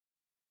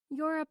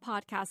You're a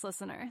podcast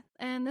listener,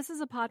 and this is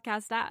a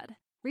podcast ad.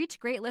 Reach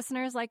great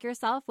listeners like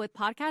yourself with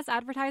podcast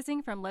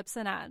advertising from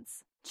Libsyn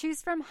Ads.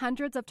 Choose from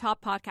hundreds of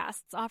top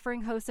podcasts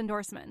offering host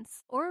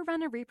endorsements, or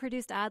run a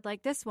reproduced ad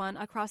like this one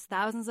across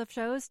thousands of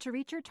shows to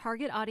reach your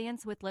target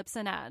audience with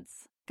Libsyn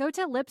Ads. Go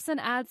to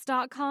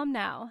libsynads.com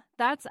now.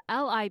 That's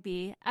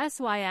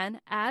LIBSYN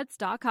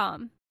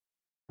ads.com.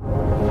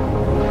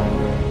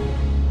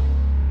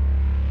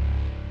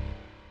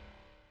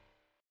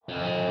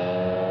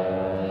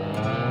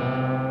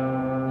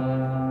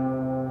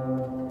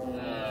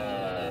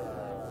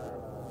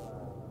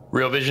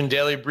 Real Vision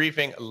Daily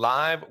Briefing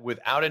live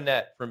without a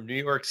net from New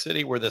York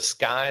City, where the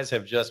skies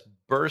have just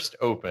burst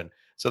open.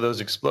 So those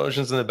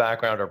explosions in the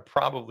background are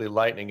probably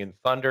lightning and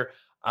thunder.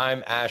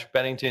 I'm Ash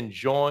Bennington,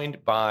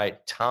 joined by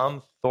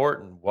Tom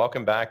Thornton.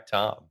 Welcome back,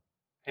 Tom.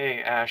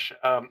 Hey, Ash.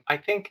 I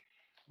think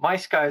my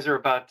skies are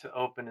about to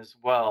open as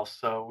well,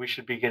 so we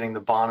should be getting the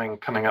bombing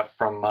coming up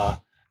from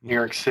New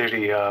York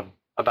City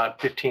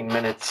about 15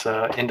 minutes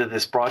into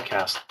this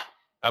broadcast.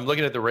 I'm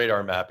looking at the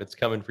radar map. It's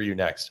coming for you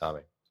next,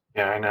 Tommy.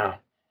 Yeah, I know.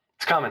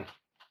 It's coming.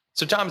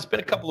 So, Tom, it's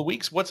been a couple of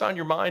weeks. What's on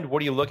your mind?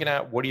 What are you looking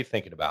at? What are you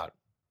thinking about?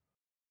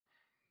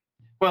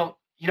 Well,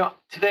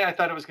 today I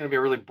thought it was going to be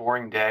a really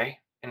boring day,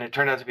 and it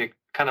turned out to be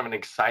kind of an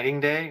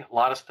exciting day. A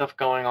lot of stuff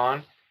going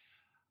on.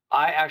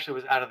 I actually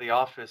was out of the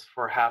office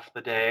for half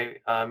the day,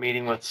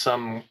 meeting with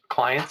some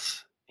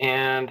clients,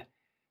 and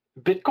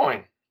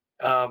Bitcoin.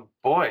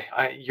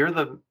 You're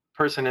the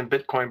person in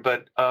Bitcoin,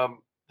 but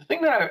the thing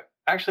that I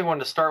actually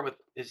wanted to start with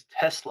is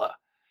Tesla.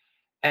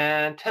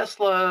 And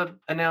Tesla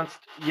announced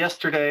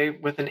yesterday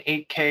with an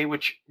 8K,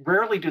 which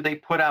rarely do they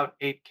put out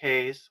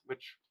 8Ks,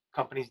 which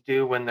companies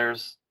do when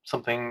there's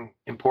something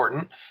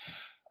important.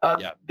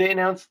 They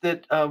announced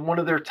that one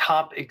of their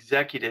top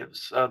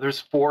executives, there's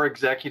 4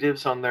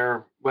 executives on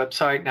their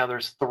website, now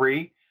there's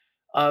 3.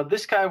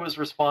 This guy was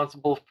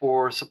responsible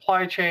for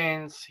supply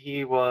chains.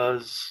 He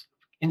was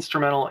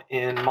instrumental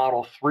in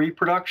Model 3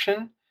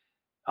 production,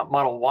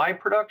 Model Y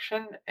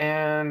production,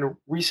 and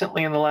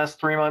recently in the last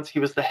 3 months, he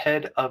was the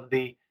head of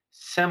the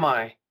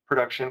semi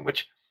production,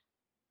 which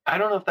I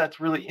don't know if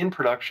that's really in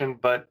production,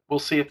 but we'll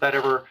see if that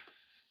ever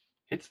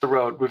hits the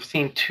road. We've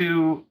seen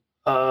 2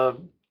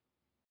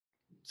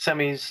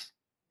 semis.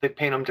 They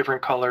paint them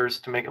different colors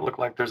to make it look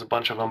like there's a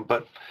bunch of them.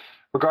 But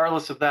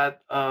regardless of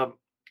that, the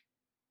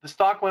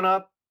stock went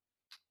up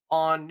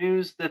on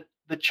news that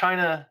the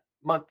China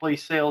monthly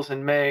sales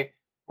in May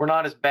were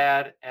not as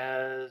bad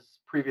as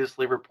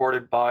previously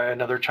reported by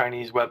another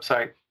Chinese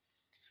website.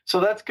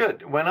 So that's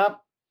good. It went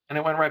up and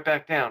it went right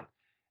back down.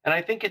 And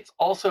I think it's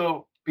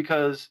also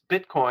because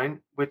Bitcoin,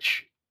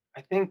 which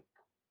I think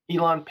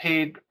Elon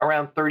paid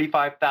around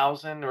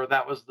 $35,000, or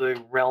that was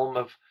the realm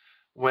of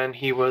when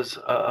he was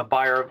a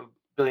buyer of $1.5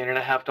 billion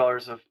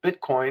of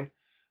Bitcoin.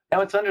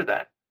 Now it's under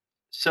that.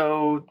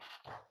 So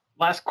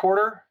last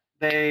quarter,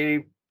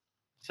 they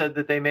said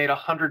that they made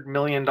 $100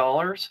 million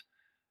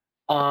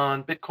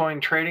on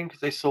Bitcoin trading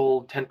because they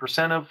sold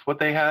 10% of what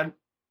they had.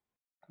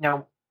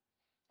 Now,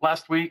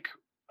 last week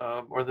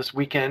or this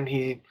weekend,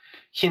 he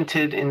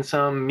hinted in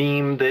some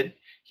meme that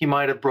he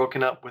might have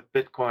broken up with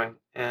Bitcoin.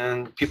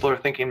 And people are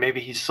thinking maybe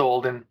he's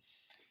sold. And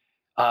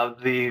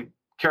the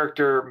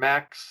character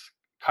Max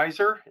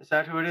Kaiser, is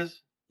that who it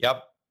is?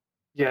 Yep.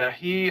 Yeah,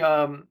 he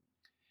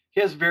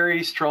has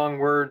very strong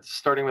words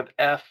starting with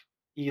F,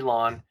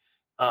 Elon.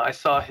 I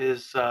saw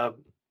his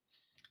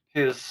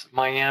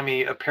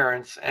Miami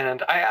appearance,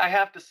 and I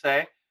have to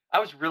say I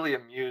was really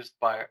amused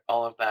by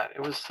all of that.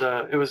 It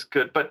was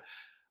good, but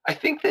I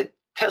think that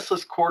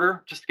Tesla's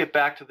quarter, just to get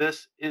back to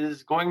this,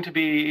 is going to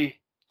be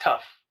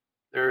tough.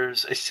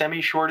 There's a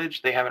semi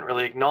shortage. They haven't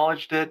really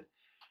acknowledged it.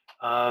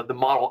 The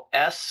Model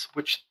S,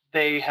 which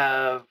they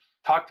have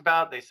talked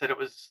about, they said it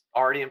was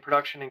already in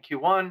production in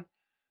Q1.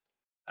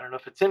 I don't know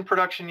if it's in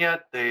production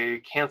yet. They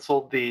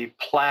canceled the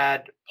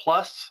Plaid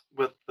Plus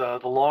with the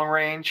long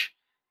range,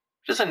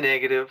 which is a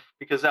negative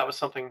because that was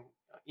something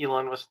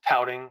Elon was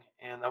touting,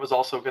 and that was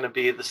also going to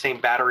be the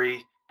same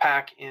battery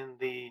pack in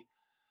the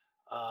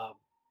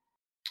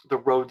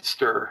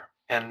Roadster,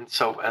 and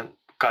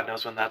God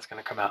knows when that's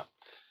going to come out.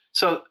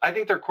 So I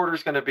think their quarter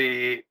is going to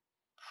be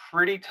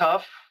pretty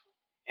tough,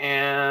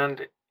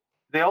 and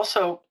they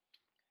also,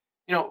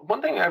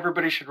 one thing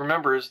everybody should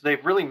remember is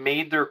they've really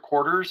made their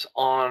quarters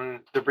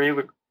on the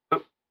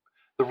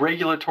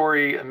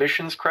regulatory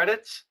emissions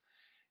credits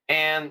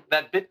and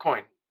that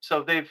Bitcoin.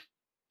 So they're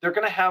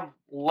going to have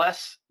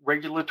less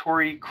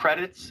regulatory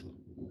credits.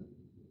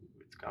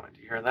 It's coming.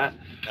 Do you hear that?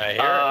 I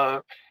hear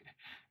it.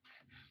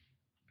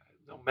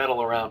 No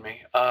metal around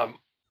me.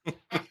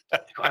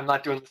 I'm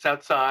not doing this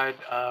outside.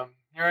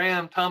 Here I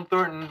am, Tom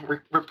Thornton,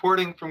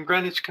 reporting from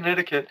Greenwich,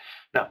 Connecticut.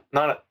 No,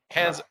 not a...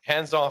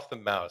 Hands off the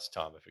mouse,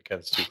 Tom, if it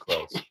comes too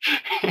close.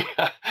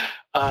 Yeah.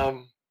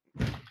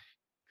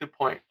 Good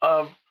point.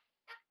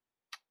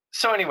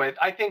 So anyway,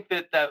 I think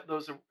that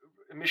those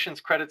emissions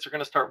credits are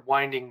going to start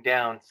winding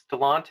down.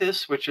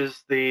 Stellantis, which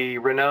is the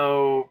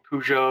Renault,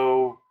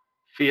 Peugeot,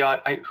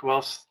 Fiat, who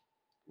else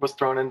was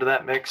thrown into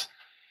that mix?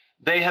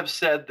 They have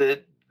said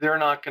that they're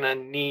not going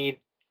to need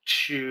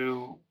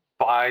to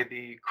buy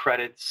the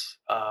credits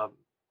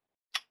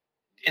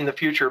in the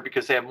future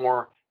because they have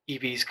more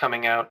EVs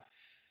coming out.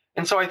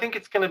 And so I think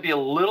it's going to be a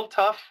little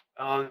tough.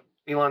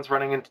 Elon's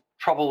running into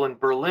trouble in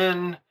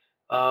Berlin.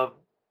 The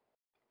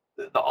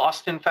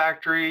Austin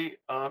factory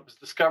was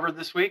discovered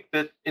this week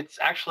that it's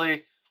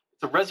a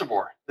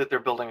reservoir that they're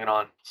building it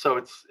on.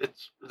 So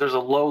there's a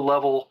low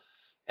level,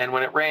 and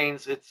when it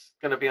rains, it's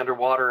going to be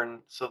underwater, and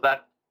so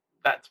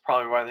that's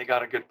probably why they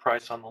got a good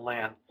price on the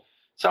land.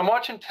 So I'm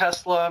watching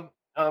Tesla,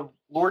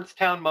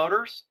 Lordstown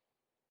Motors.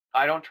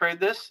 I don't trade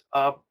this.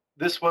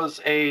 This was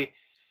Let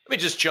me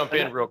just jump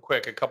in real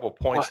quick. A couple of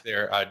points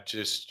there,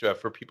 just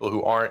for people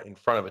who aren't in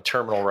front of a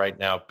terminal right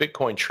now.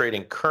 Bitcoin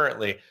trading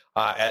currently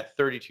at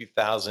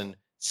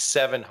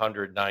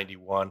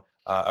 32,791,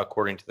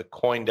 according to the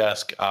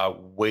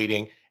CoinDesk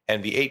weighting.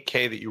 And the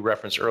 8K that you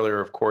referenced earlier,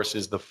 of course,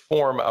 is the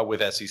form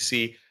with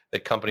SEC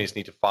that companies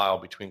need to file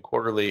between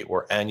quarterly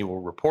or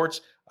annual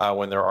reports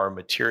when there are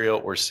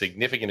material or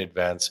significant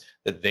events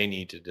that they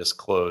need to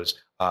disclose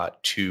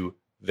to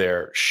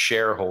their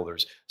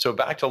shareholders. So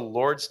back to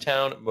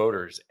Lordstown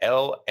Motors,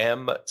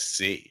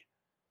 LMC.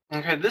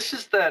 Okay, this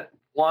is that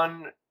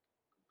one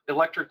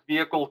electric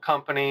vehicle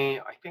company.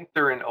 I think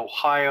they're in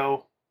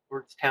Ohio,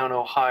 Lordstown,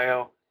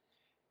 Ohio.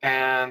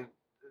 And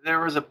there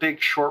was a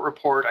big short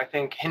report. I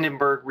think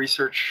Hindenburg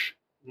Research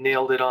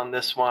nailed it on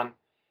this one.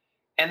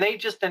 And they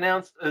just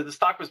announced, the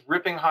stock was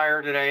ripping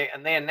higher today,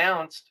 and they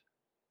announced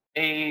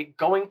a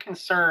going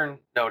concern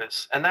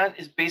notice. And that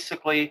is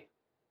basically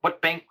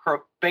what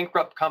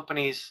bankrupt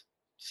companies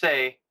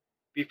say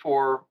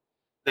before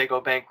they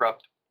go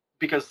bankrupt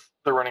because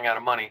they're running out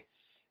of money.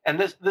 And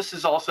this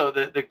is also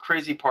the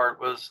crazy part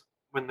was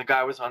when the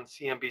guy was on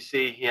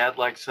CNBC, he had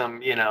like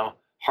some,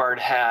 hard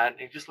hat.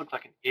 And he just looked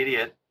like an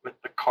idiot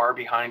with the car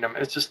behind him.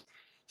 It's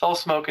all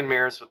smoke and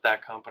mirrors with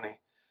that company.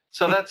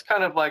 So that's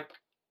kind of like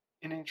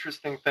an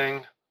interesting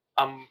thing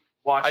I'm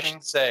watching. I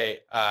should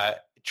say it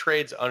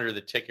trades under the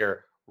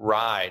ticker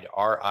RIDE,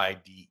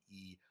 RIDE,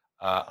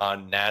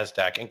 on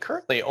NASDAQ, and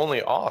currently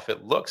only off.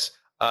 It looks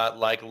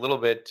like a little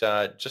bit,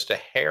 just a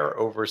hair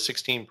over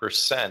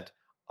 16%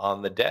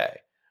 on the day.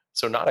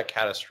 So not a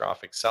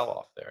catastrophic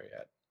sell-off there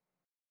yet.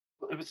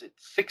 It was at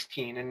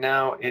 16, and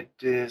now it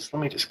is.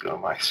 Let me just go to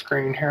my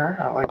screen here.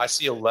 I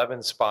see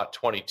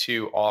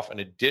 11.22 off an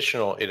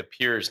additional. It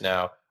appears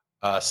now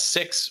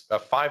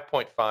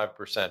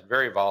 5.5%.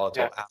 Very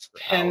volatile. Yeah,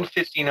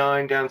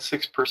 10.59 down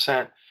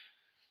 6%.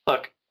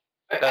 Look,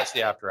 that's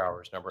the after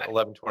hours number.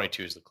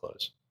 11.22 is the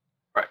close.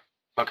 Right.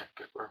 Okay.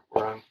 Good.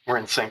 We're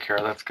in sync here.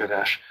 That's good,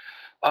 Ash.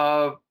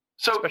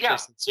 Especially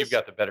since you've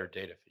got the better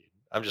data feed.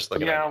 I'm just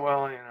looking. Yeah.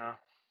 Well,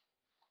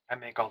 I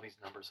make all these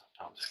numbers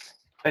up. I'm just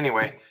kidding.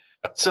 Anyway,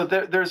 so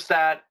there's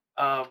that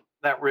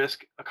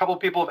risk. A couple of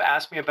people have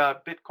asked me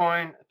about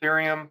Bitcoin,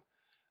 Ethereum.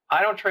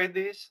 I don't trade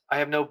these. I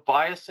have no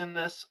bias in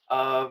this.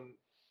 I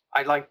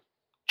like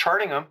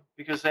charting them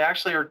because they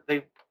actually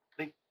they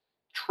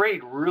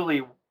trade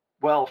really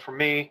well for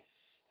me,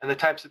 and the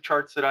types of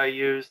charts that I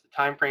use, the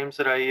time frames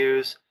that I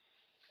use.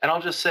 And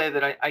I'll just say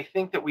that I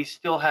think that we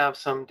still have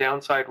some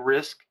downside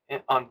risk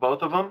on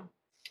both of them.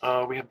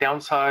 We have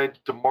downside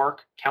DeMark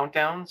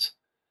countdowns,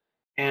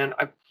 and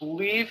I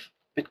believe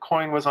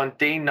Bitcoin was on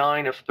day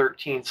 9 of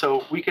 13.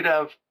 So we could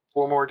have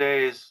 4 more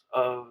days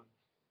of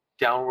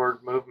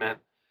downward movement.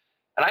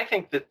 And I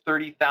think that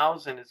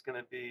 30,000 is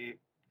going to be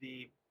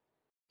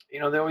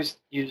they always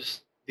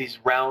use these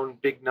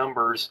round big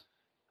numbers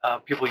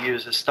people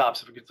use as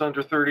stops. If it gets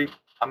under 30,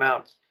 I'm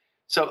out.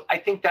 So I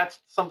think that's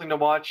something to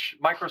watch.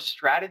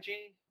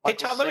 MicroStrategy. Hey,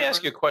 Tom, let me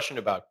ask you a question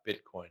about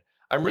Bitcoin.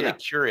 I'm really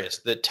curious,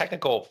 the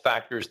technical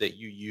factors that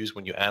you use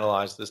when you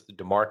analyze this, the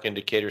DeMark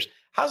indicators,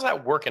 how's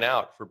that working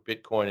out for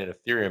Bitcoin and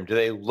Ethereum? Do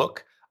they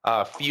look,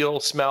 feel,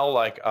 smell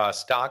like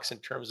stocks in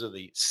terms of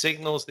the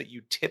signals that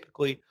you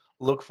typically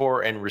look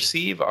for and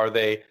receive? Are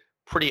they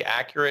pretty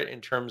accurate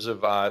in terms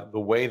of the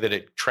way that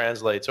it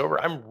translates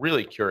over? I'm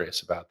really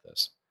curious about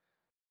this.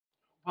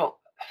 Well,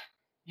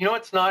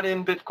 it's not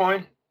in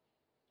Bitcoin.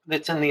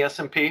 That's in the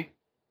S&P,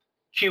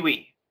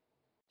 QE.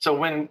 So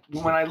when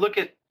I look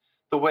at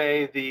the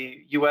way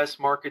the U.S.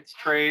 markets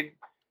trade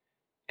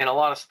and a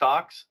lot of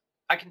stocks,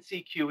 I can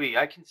see QE.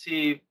 I can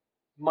see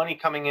money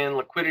coming in,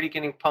 liquidity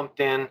getting pumped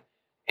in,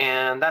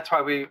 and that's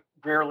why we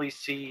rarely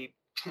see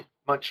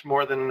much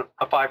more than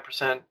a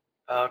 5%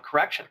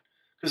 correction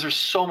because there's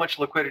so much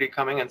liquidity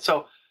coming in.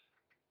 So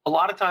a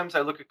lot of times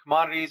I look at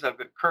commodities, I've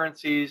got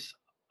currencies,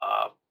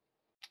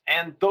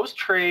 and those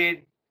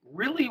trade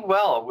really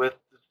well with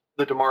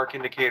the DeMark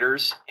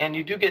indicators, and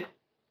you do get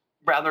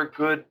rather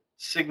good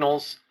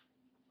signals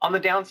on the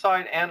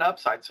downside and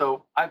upside.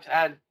 So I've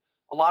had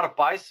a lot of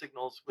buy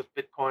signals with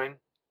Bitcoin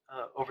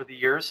over the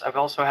years. I've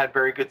also had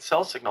very good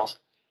sell signals.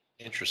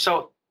 Interesting.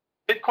 So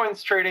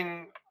Bitcoin's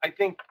trading, I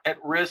think,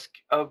 at risk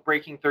of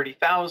breaking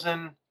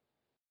 30,000.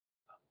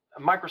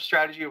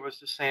 MicroStrategy was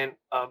just saying,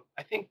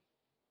 I think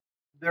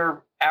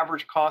their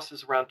average cost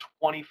is around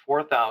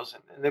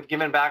 24,000, and they've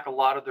given back a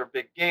lot of their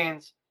big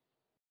gains,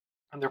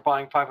 and they're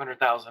buying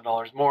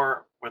 $500,000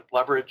 more with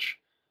leverage.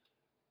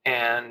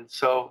 And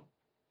so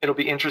it'll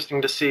be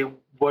interesting to see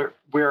where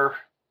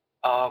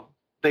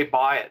they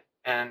buy it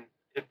and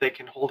if they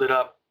can hold it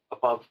up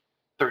above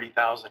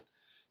 30,000.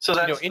 So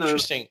that's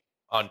interesting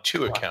on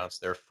two accounts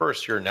there.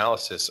 First, your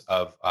analysis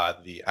of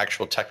the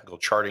actual technical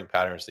charting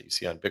patterns that you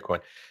see on Bitcoin.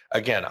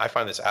 Again, I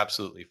find this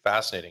absolutely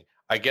fascinating.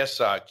 I guess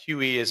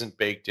QE isn't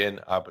baked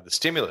in, but the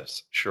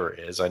stimulus sure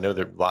is. I know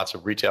that lots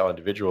of retail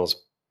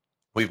individuals,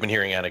 we've been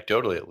hearing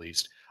anecdotally at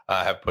least,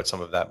 have put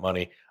some of that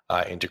money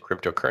into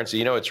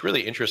cryptocurrency. It's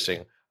really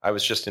interesting. I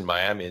was just in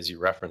Miami, as you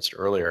referenced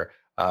earlier,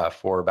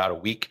 for about a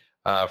week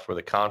for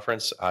the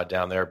conference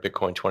down there,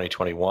 Bitcoin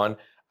 2021.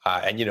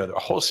 And, a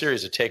whole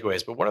series of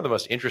takeaways. But one of the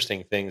most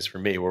interesting things for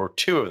me, or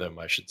two of them,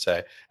 I should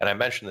say, and I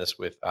mentioned this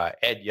with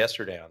Ed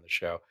yesterday on the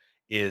show,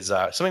 is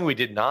something we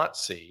did not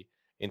see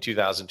in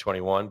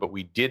 2021, but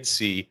we did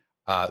see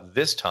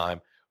this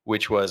time,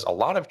 which was a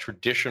lot of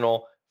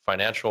traditional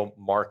financial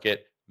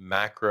market,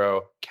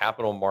 macro,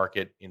 capital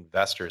market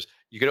investors.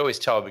 You could always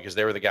tell because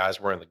they were the guys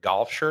wearing the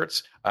golf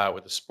shirts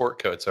with the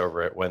sport coats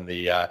over it when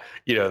the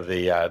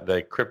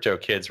crypto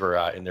kids were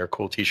in their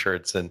cool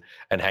t-shirts and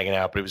hanging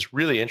out. But it was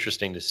really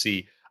interesting to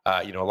see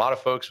a lot of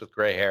folks with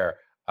gray hair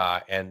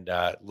and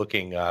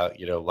looking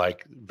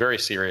like very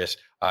serious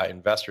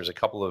investors. A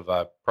couple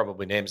of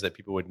probably names that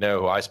people would know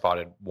who I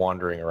spotted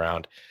wandering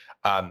around.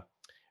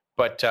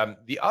 But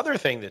the other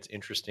thing that's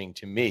interesting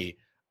to me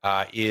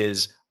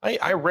is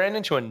I ran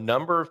into a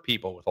number of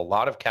people with a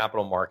lot of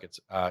capital markets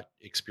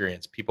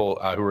experience, people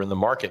who were in the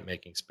market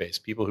making space,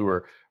 people who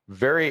were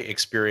very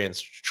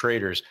experienced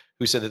traders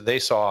who said that they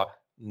saw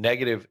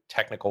negative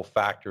technical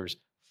factors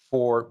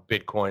for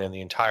Bitcoin and the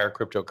entire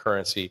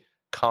cryptocurrency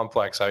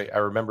complex. I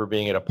remember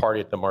being at a party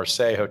at the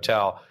Marseille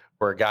Hotel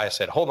where a guy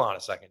said, "Hold on a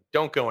second,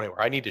 don't go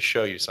anywhere. I need to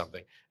show you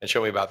something," and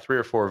show me about 3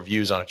 or 4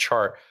 views on a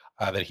chart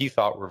that he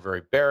thought were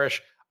very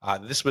bearish.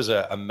 This was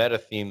a meta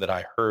theme that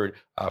I heard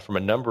from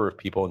a number of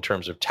people in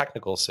terms of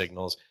technical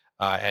signals.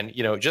 And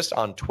just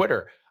on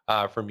Twitter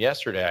from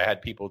yesterday, I had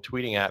people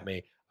tweeting at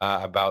me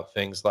about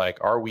things like,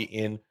 are we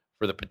in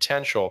for the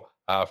potential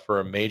for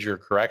a major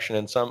correction?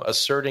 And some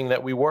asserting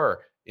that we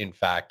were, in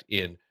fact,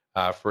 in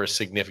for a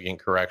significant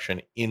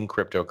correction in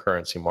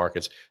cryptocurrency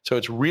markets. So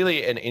it's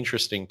really an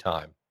interesting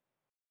time.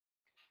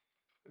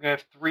 I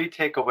have 3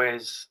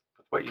 takeaways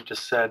with what you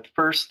just said.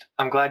 First,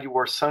 I'm glad you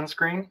wore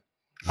sunscreen.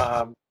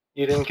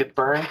 You didn't get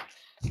burned.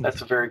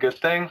 That's a very good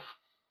thing.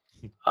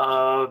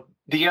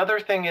 The other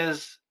thing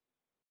is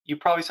you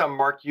probably saw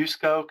Mark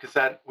Yusko, because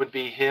that would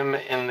be him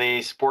in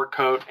the sport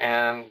coat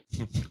and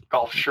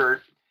golf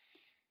shirt.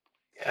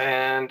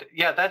 And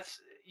yeah,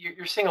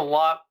 you're seeing a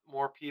lot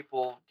more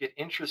people get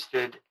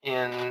interested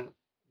in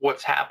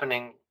what's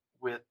happening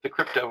with the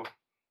crypto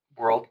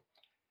world.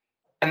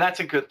 And that's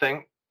a good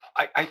thing.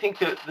 I think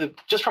that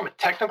just from a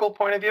technical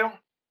point of view,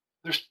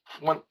 there's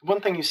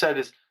one thing you said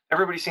is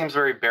everybody seems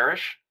very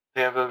bearish.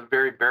 They have a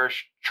very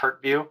bearish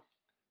chart view.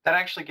 That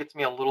actually gets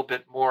me a little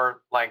bit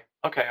more like,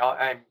 okay,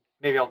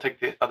 maybe I'll take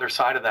the other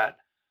side of that.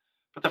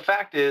 But the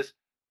fact is,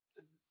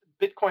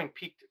 Bitcoin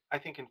peaked, I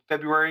think, in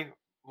February,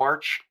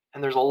 March,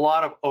 and there's a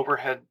lot of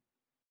overhead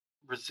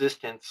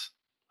resistance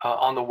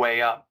on the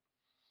way up.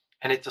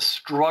 And it's a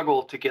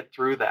struggle to get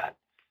through that.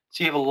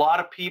 So you have a lot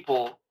of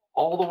people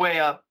all the way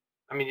up.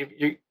 I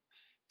mean,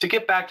 to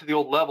get back to the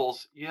old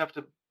levels, you have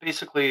to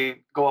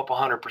basically go up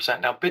 100%.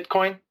 Now,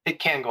 Bitcoin, it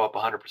can go up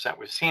 100%.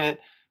 We've seen it.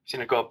 We've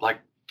seen it go up like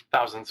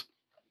thousands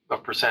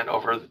of percent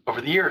over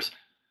the years.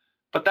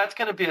 But that's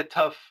going to be a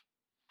tough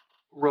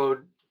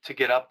road to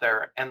get up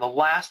there. And the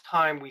last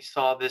time we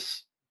saw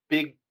this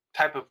big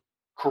type of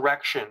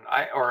correction,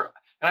 I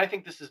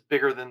think this is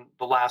bigger than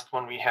the last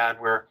one we had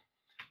where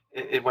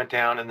it went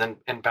down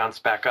and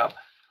bounced back up.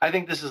 I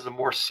think this is a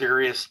more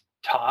serious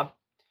top.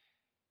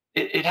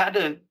 It had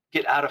to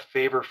get out of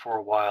favor for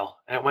a while,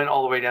 and it went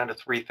all the way down to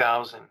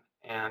 3,000.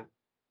 And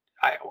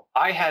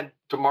I had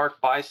to mark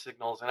buy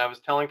signals, and I was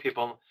telling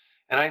people,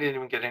 and I didn't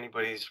even get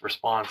anybody's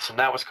response. And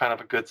that was kind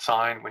of a good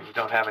sign when you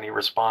don't have any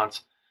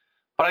response.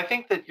 But I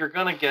think that you're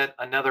going to get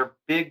another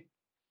big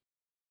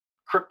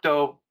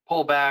crypto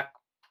pullback.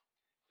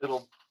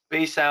 It'll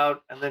base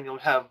out, and then you'll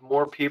have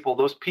more people.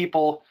 Those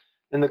people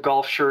in the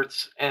golf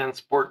shirts and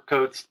sport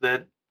coats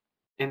that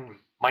in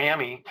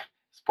Miami,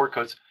 sport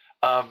coats,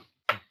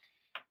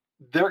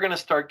 they're going to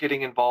start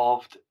getting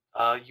involved.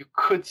 You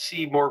could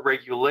see more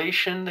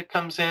regulation that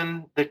comes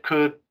in that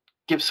could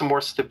give some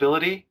more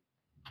stability.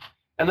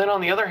 And then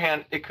on the other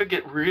hand, it could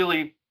get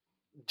really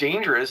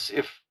dangerous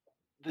if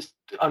this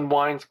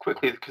unwinds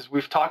quickly, because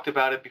we've talked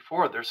about it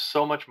before. There's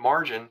so much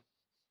margin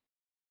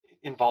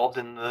involved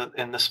in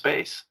the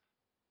space.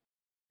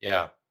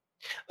 Yeah.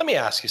 Let me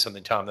ask you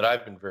something, Tom, that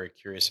I've been very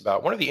curious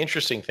about. One of the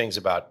interesting things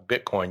about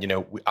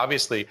Bitcoin,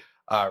 obviously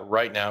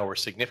right now we're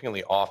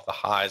significantly off the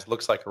highs.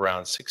 Looks like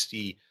around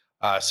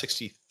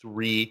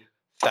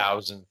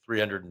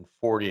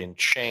 63,340 and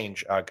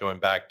change going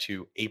back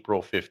to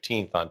April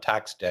 15th on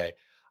tax day.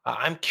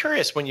 I'm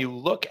curious, when you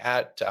look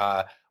at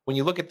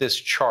this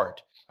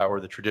chart, or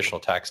the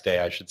traditional tax day,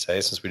 I should say,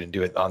 since we didn't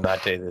do it on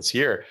that day this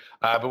year.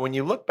 But when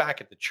you look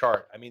back at the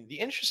chart, I mean, the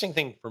interesting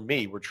thing for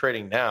me, we're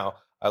trading now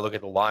I look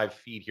at the live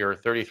feed here,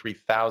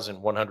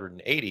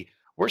 33,180.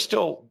 We're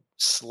still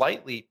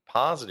slightly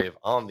positive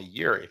on the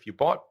year. If you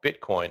bought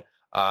Bitcoin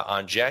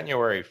on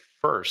January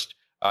 1st,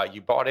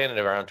 you bought in at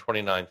around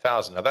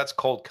 29,000. Now that's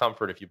cold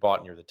comfort if you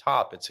bought near the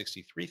top at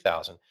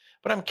 63,000.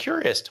 But I'm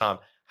curious, Tom,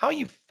 how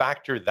you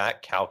factor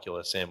that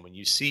calculus in when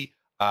you see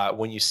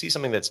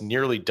something that's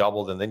nearly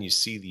doubled, and then you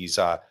see these,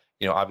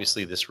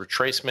 obviously this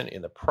retracement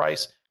in the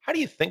price. How do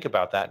you think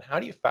about that, and how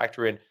do you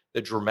factor in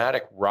the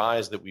dramatic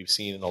rise that we've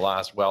seen in the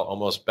last,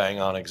 almost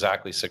bang on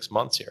exactly 6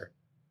 months here?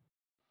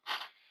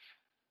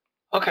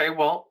 Okay,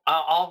 well,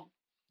 I'll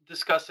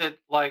discuss it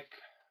like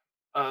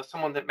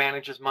someone that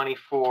manages money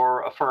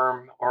for a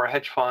firm or a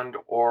hedge fund,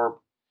 or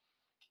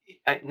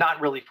not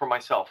really for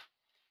myself.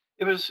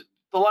 It was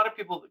a lot of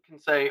people that can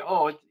say,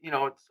 "Oh,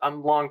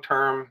 I'm long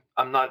term.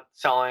 I'm not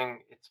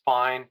selling. It's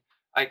fine.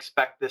 I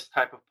expect this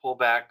type of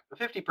pullback." A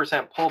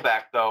 50%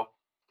 pullback, though,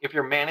 if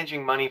you're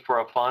managing money for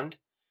a fund,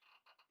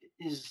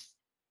 is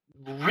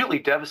really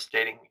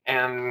devastating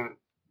and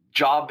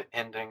job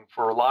ending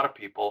for a lot of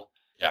people.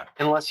 Yeah.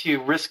 Unless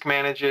you risk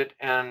manage it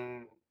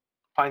and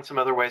find some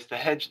other ways to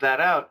hedge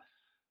that out.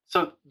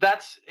 So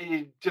that's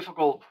a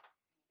difficult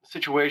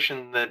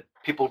situation that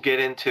people get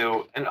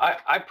into. And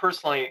I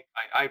personally,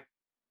 I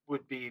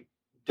would be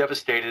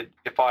devastated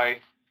if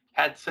I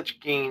had such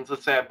gains.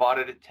 Let's say I bought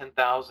it at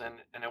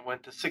 10,000 and it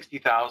went to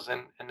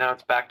 60,000 and now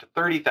it's back to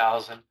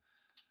 30,000.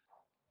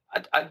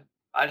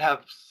 I'd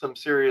have some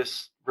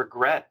serious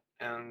regret.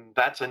 And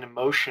that's an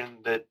emotion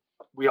that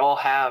we all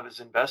have as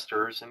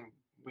investors, and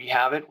we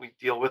have it, we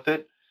deal with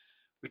it.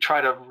 We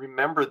try to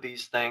remember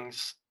these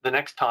things the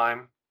next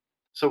time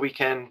so we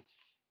can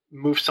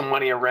move some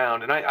money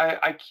around. And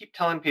I keep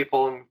telling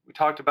people, and we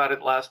talked about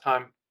it last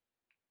time,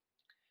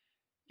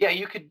 yeah,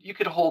 you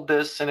could hold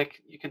this and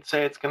you could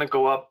say it's going to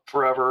go up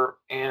forever,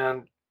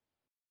 and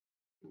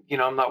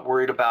I'm not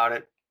worried about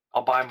it.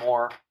 I'll buy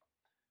more.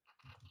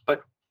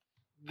 But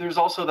there's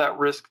also that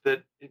risk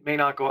that it may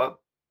not go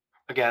up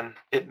again.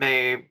 It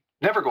may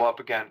never go up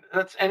again.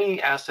 That's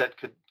any asset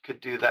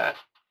could do that.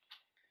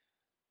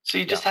 So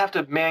you just have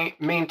to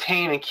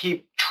maintain and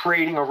keep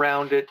trading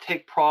around it,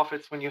 take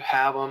profits when you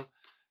have them,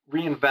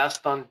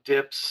 reinvest on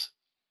dips,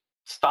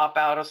 stop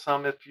out of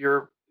some if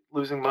you're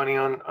losing money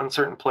on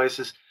certain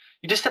places.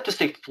 You just have to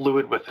stay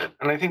fluid with it.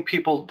 And I think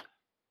people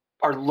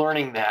are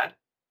learning that.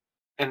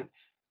 And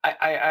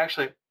I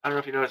actually, I don't know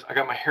if you noticed, I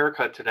got my hair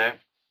cut today.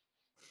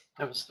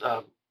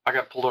 I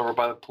got pulled over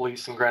by the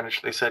police in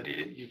Greenwich. They said,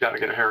 you got to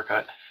get a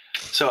haircut.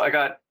 So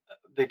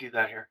they do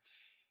that here.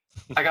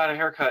 I got a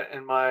haircut,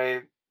 and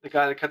the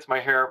guy that cuts my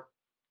hair,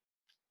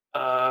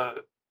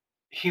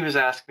 he was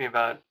asking me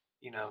about,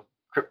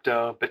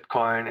 crypto,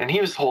 Bitcoin, and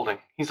he was holding.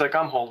 He's like,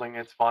 I'm holding,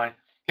 it's fine.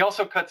 He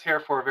also cuts hair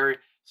for a very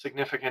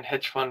significant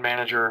hedge fund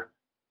manager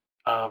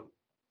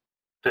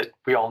that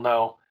we all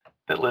know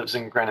that lives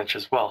in Greenwich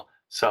as well.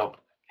 So,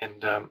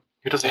 and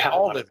he doesn't have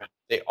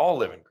they all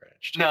live in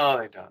Greenwich. No,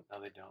 they don't.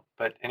 No, they don't.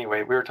 But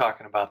anyway, we were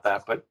talking about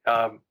that. But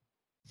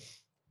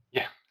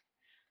yeah,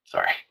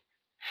 sorry.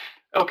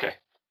 Okay.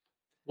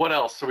 What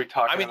else are we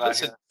talking about?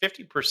 Listen,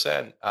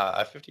 50%,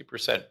 a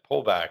 50%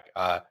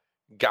 pullback.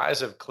 Guys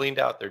have cleaned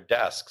out their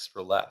desks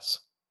for less.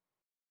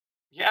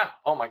 Yeah.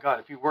 Oh my God.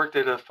 If you worked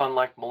at a fund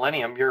like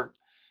Millennium,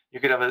 you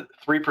could have a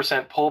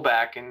 3%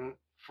 pullback, and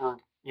for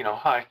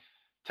hi,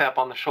 tap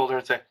on the shoulder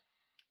and say,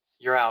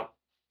 you're out.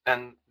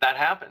 And that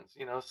happens.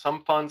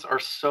 Some funds are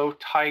so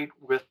tight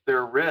with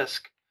their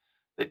risk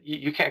that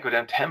you can't go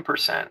down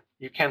 10%.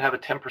 You can't have a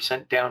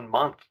 10% down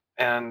month,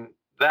 and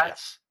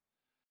that's.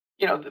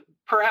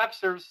 Perhaps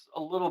there's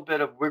a little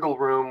bit of wiggle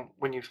room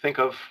when you think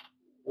of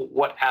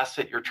what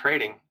asset you're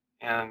trading.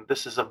 And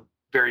this is a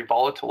very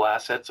volatile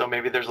asset. So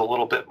maybe there's a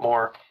little bit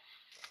more,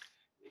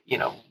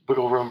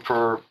 wiggle room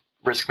for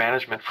risk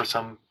management for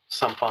some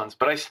funds.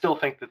 But I still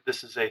think that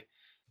this is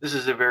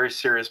a very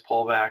serious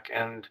pullback.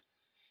 And,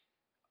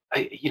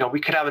 we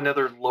could have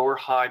another lower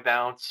high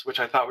bounce, which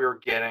I thought we were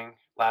getting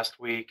last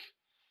week.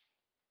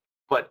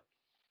 But,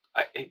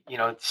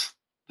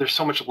 there's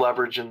so much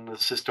leverage in the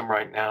system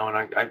right now.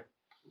 And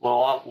a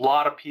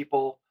lot of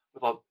people,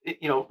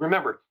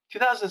 remember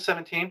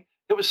 2017,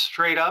 it was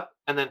straight up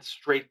and then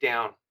straight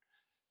down.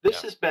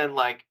 This has been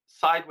like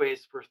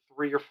sideways for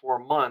 3 or 4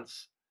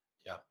 months.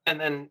 Yeah. And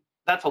then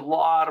that's a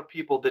lot of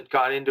people that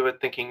got into it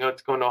thinking,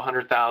 it's going to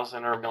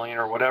 100,000 or a million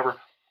or whatever.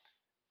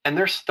 And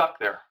they're stuck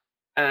there.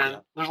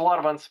 And there's a lot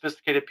of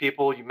unsophisticated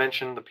people. You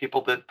mentioned the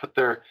people that put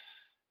their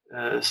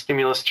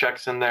stimulus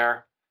checks in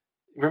there.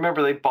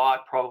 Remember, they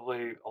bought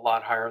probably a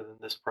lot higher than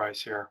this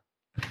price here.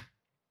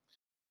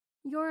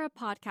 You're a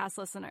podcast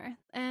listener,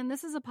 and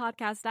this is a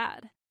podcast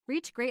ad.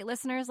 Reach great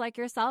listeners like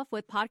yourself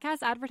with podcast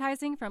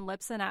advertising from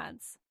Libsyn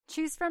Ads.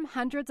 Choose from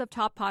hundreds of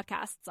top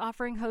podcasts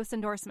offering host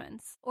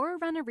endorsements, or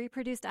run a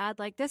reproduced ad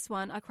like this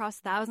one across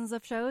thousands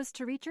of shows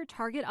to reach your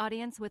target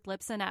audience with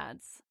Libsyn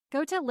Ads.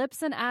 Go to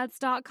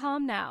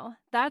libsynads.com now.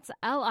 That's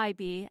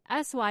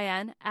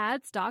LIBSYN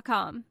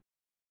ads.com.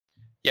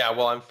 Yeah,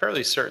 well, I'm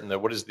fairly certain that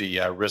what is the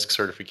risk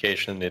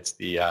certification? It's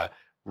the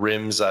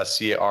RIMS,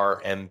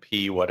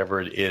 CRMP,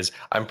 whatever it is.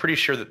 I'm pretty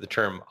sure that the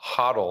term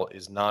HODL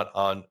is not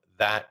on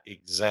that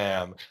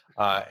exam,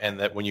 and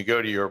that when you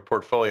go to your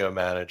portfolio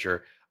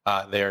manager,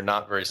 they are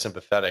not very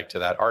sympathetic to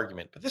that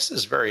argument. But this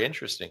is very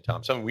interesting,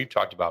 Tom. Something we've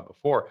talked about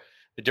before,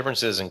 the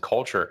differences in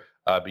culture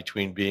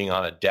between being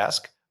on a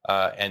desk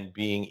and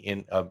being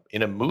in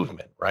a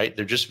movement, right?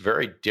 They're just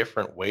very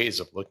different ways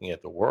of looking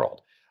at the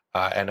world.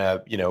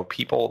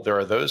 People, there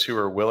are those who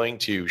are willing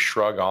to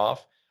shrug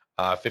off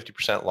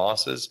 50%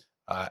 losses,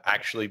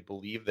 actually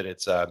believe that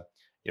it's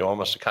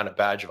almost a kind of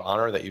badge of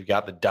honor that you've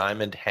got the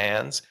diamond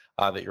hands,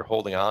 that you're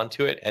holding on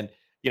to it. And,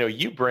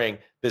 you bring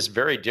this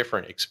very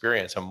different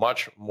experience, a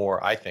much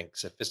more, I think,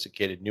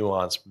 sophisticated,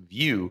 nuanced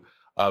view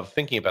of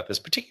thinking about this,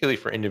 particularly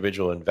for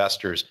individual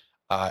investors,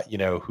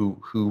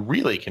 who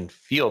really can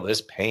feel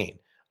this pain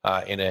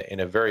in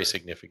a very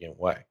significant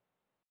way.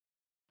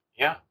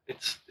 Yeah,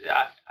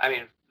 I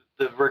mean,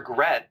 the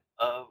regret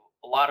of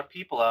a lot of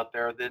people out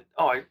there that,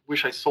 oh, I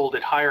wish I sold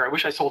it higher. I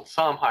wish I sold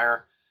some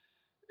higher.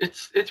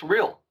 It's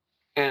real,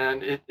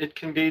 and it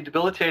can be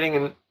debilitating.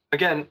 And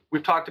again,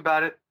 we've talked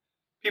about it.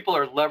 People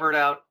are levered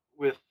out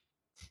with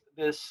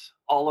this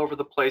all over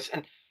the place.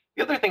 And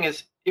the other thing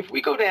is, if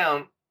we go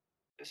down,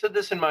 I said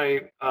this in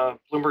my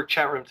Bloomberg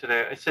chat room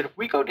today. I said, if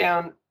we go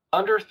down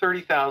under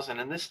 30,000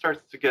 and this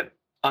starts to get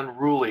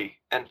unruly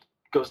and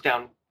goes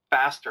down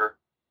faster,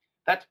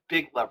 that's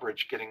big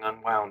leverage getting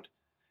unwound.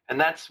 And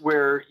that's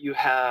where you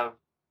have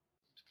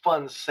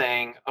funds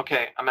saying,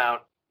 okay, I'm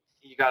out.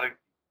 You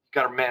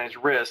gotta manage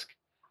risk.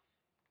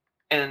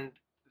 And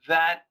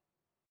that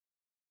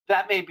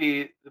may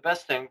be the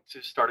best thing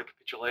to start a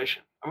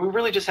capitulation. I mean, we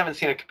really just haven't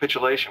seen a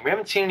capitulation. We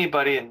haven't seen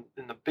anybody in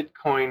the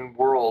Bitcoin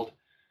world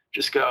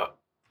just go,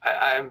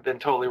 I've been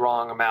totally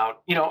wrong, I'm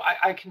out.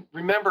 I can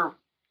remember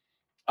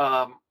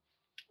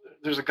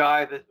there's a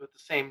guy that with the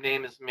same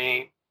name as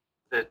me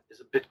that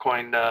is a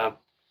Bitcoin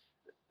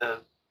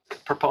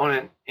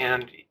proponent,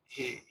 and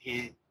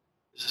he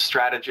is a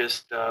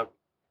strategist,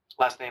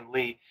 last name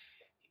Lee.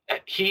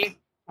 He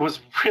was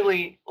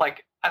really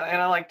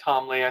and I like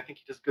Tom Lee. I think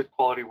he does good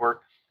quality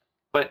work,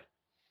 but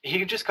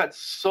he just got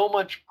so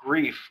much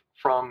grief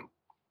from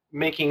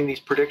making these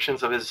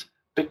predictions of his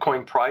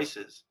Bitcoin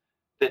prices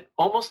that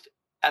almost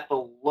at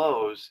the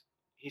lows,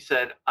 he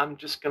said, I'm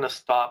just going to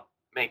stop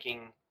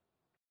making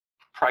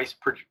price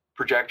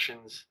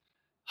projections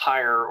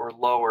higher or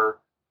lower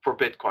for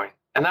Bitcoin.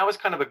 And that was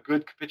kind of a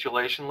good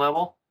capitulation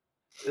level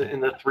in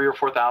the 3,000 or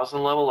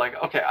 4,000 level. Like,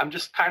 okay, I'm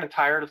just kind of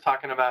tired of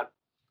talking about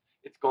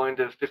it's going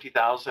to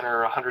 50,000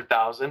 or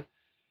 100,000.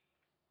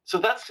 So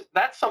that's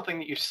something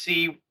that you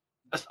see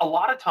a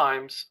lot of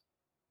times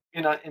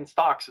in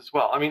stocks as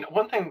well. I mean,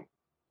 one thing,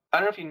 I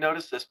don't know if you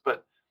noticed this,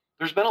 but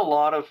there's been a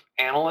lot of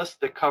analysts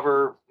that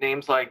cover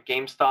names like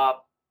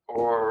GameStop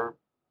or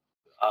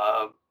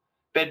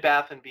Bed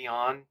Bath &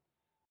 Beyond,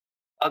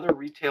 other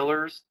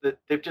retailers that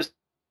they've just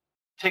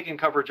taken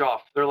coverage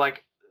off. They're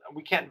like,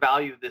 we can't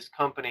value this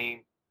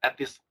company at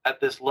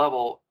this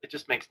level. It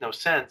just makes no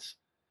sense.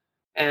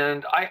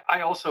 And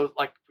I also,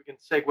 like, if we can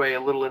segue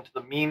a little into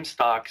the meme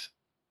stocks.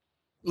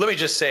 Let me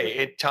just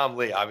say, Tom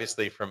Lee,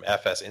 obviously from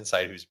FS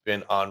Insight, who's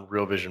been on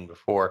Real Vision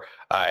before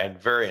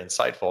and very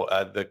insightful.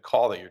 The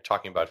call that you're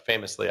talking about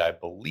famously, I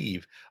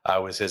believe,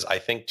 was his, I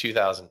think,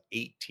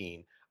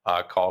 2018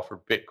 call for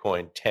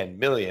Bitcoin 10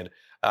 million.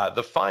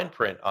 The fine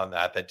print on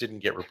that didn't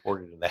get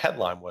reported in the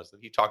headline was that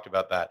he talked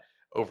about that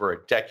over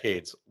a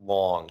decades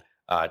long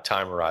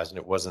time horizon.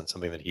 It wasn't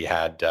something that he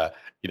had,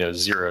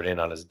 zeroed in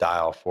on his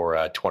dial for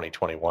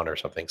 2021 or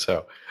something.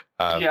 So,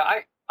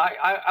 yeah,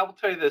 I will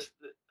tell you this.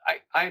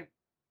 I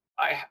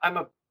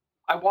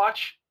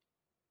watch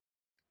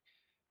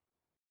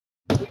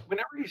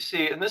whenever you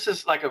see, and this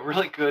is like a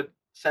really good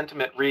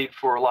sentiment read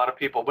for a lot of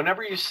people.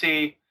 Whenever you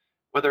see,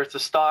 whether it's a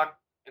stock,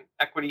 an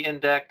equity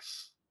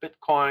index,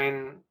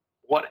 Bitcoin,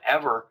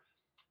 whatever,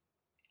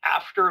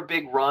 after a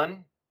big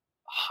run,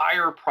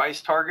 higher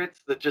price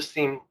targets that just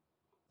seem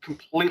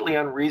completely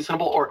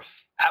unreasonable, or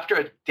after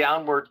a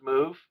downward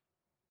move.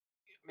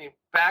 I mean,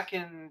 back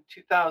in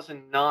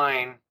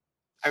 2009,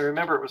 I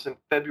remember it was in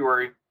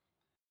February,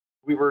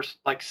 we were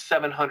like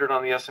 700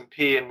 on the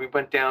S&P and we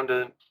went down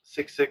to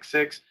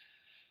 666.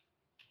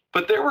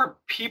 But there were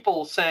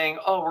people saying,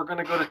 oh, we're going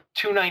to go to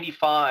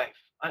 295.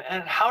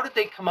 And how did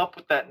they come up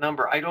with that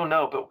number? I don't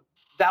know, but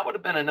that would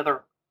have been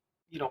another,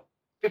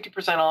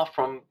 50% off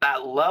from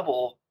that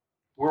level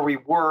where we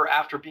were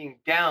after being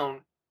down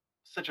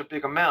such a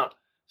big amount.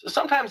 So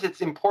sometimes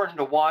it's important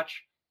to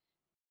watch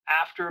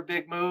after a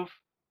big move,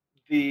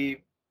 the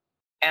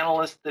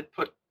analysts that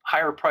put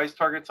higher price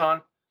targets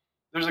on.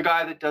 There's a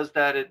guy that does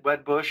that at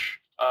Wedbush.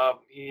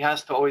 He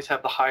has to always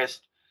have the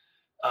highest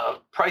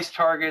price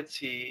targets.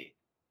 He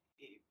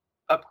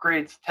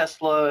upgrades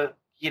Tesla,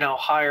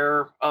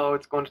 higher. Oh,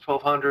 it's going to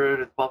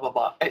 1,200. Blah blah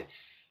blah.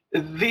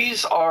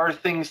 These are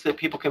things that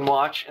people can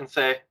watch and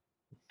say,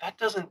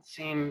 that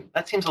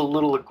seems a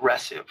little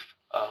aggressive,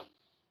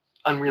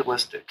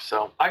 unrealistic.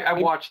 So I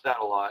watch that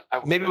a lot.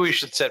 Maybe we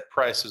should set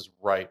prices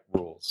right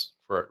rules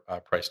for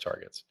price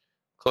targets,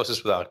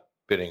 closest without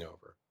bidding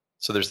over.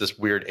 So there's this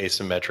weird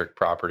asymmetric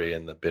property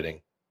in the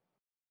bidding.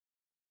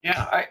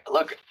 Yeah,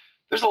 look.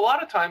 There's a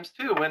lot of times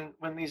too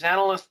when these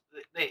analysts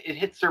it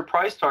hits their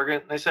price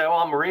target and they say, "Oh,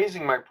 I'm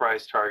raising my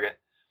price target."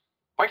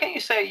 Why can't you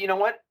say, "You know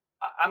what?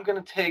 I'm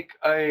going to take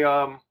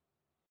I'm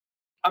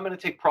going to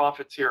take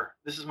profits here.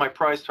 This is my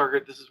price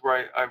target. This is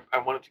where I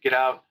wanted to get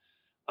out.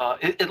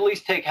 At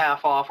least take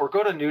half off, or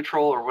go to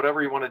neutral, or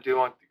whatever you want to do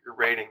on your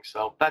rating."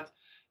 So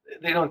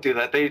they don't do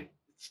that.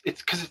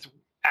 It's because it's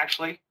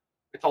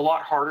a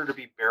lot harder to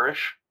be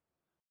bearish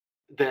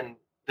than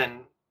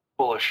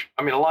bullish.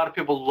 I mean, a lot of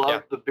people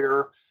love the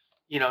bear,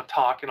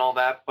 talk and all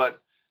that,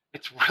 but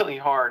it's really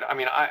hard. I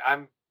mean,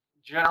 I'm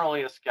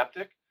generally a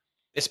skeptic.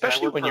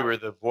 Especially when you were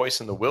the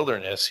voice in the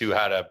wilderness who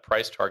had a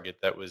price target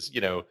that was,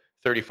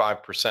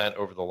 35%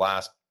 over the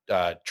last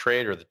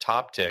trade or the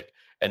top tick.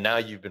 And now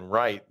you've been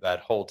right that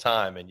whole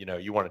time. And,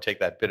 you want to take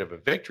that bit of a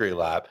victory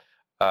lap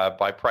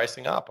by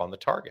pricing up on the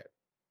target.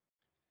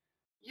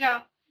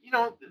 Yeah.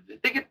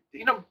 They get,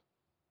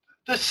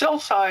 the sell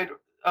side,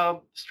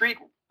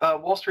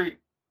 Wall Street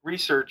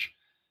research,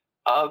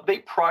 they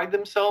pride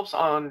themselves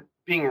on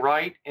being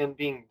right and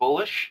being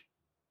bullish.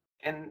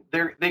 And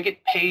they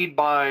get paid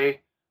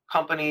by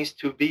companies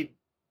to be,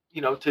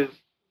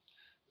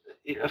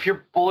 if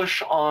you're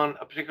bullish on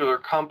a particular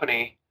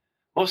company,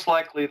 most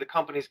likely the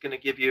company's going to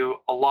give you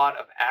a lot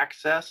of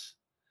access.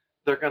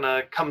 They're going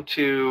to come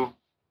to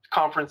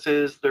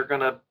conferences. They're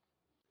going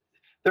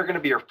to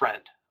be your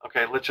friend.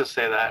 Okay, let's just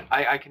say that.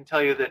 I can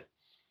tell you that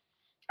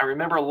I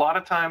remember a lot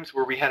of times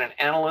where we had an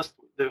analyst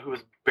who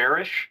was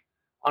bearish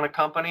on a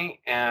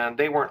company, and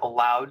they weren't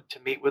allowed to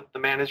meet with the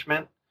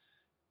management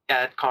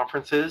at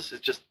conferences.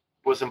 It just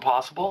was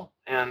impossible.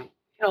 And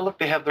look,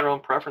 they have their own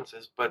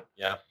preferences, but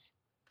yeah,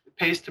 it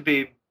pays to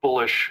be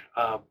bullish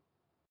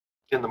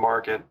in the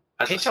market.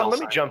 Hey, Tom, let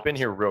me jump in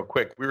here real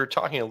quick. We were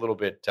talking a little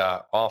bit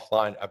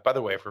offline. By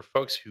the way, for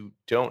folks who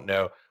don't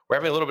know, we're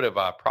having a little bit of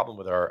a problem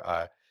with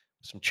our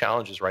some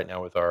challenges right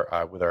now with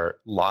our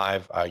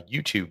live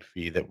YouTube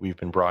feed that we've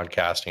been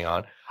broadcasting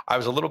on. I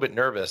was a little bit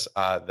nervous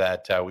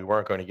that we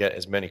weren't going to get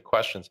as many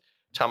questions.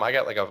 Tom, I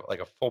got like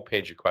a full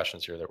page of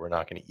questions here that we're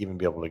not going to even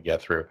be able to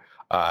get through.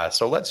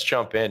 So let's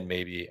jump in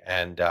maybe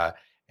and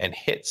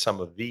hit some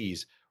of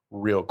these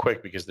real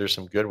quick because there's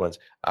some good ones.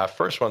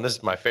 First one, this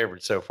is my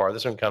favorite so far.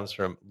 This one comes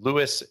from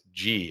Louis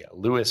G.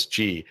 Louis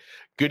G.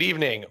 Good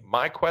evening.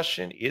 My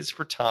question is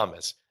for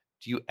Thomas.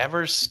 Do you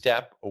ever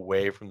step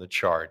away from the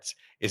charts?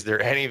 Is there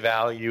any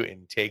value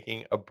in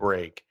taking a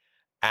break?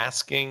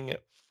 Asking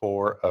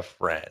for a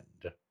friend.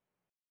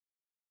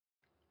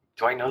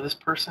 Do I know this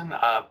person?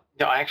 No,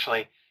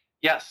 actually,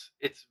 yes.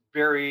 It's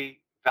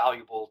very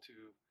valuable to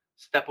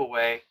step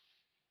away,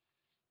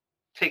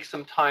 take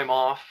some time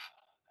off.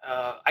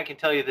 I can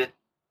tell you that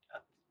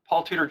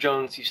Paul Tudor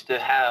Jones he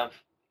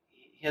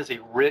has a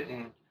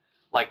written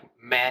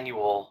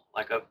manual,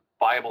 like a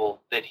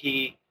Bible that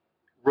he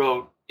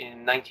wrote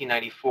in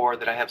 1994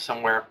 that I have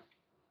somewhere.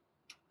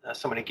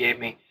 Somebody gave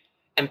me.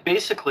 And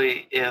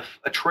basically, if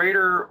a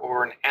trader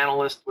or an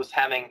analyst was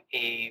having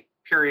a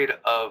period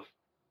of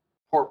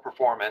poor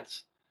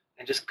performance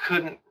and just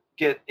couldn't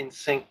get in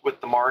sync with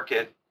the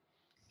market,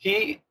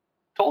 he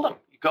told him,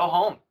 go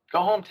home,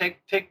 take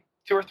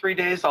 2 or 3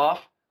 days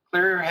off,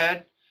 clear your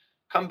head,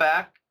 come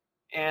back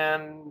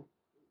and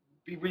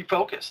be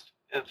refocused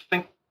and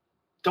think,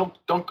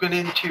 don't get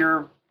into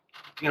your,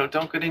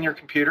 don't get in your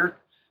computer,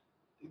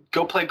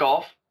 go play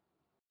golf,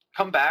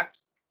 come back.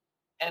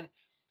 And,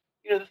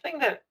 the thing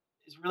that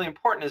is really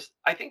important is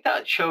I think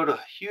that showed a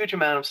huge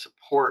amount of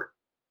support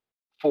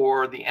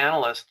for the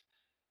analyst,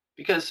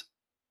 because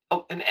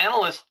an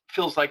analyst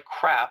feels like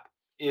crap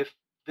if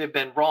they've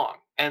been wrong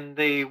and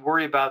they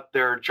worry about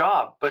their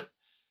job. But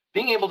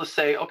being able to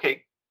say,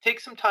 okay, take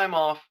some time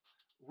off,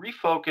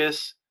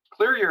 refocus,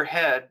 clear your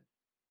head,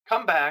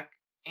 come back,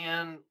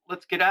 and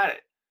let's get at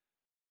it.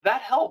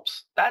 That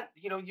helps. That,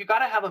 you got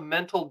to have a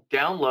mental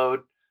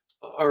download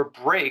or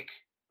break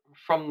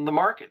from the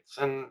markets.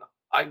 And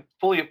I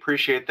fully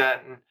appreciate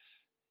that.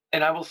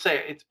 And I will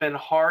say it's been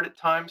hard at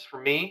times for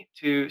me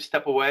to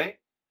step away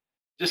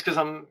just because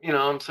I'm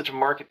such a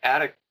market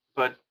addict,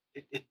 but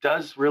it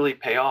does really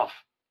pay off.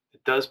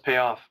 It does pay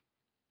off.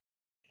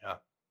 Yeah.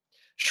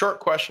 Short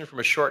question from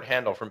a short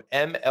handle from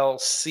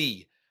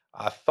MLC.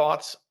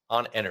 Thoughts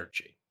on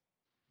energy?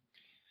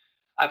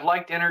 I've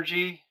liked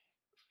energy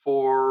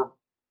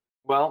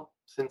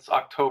since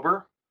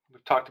October.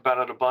 We've talked about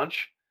it a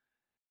bunch.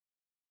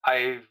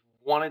 I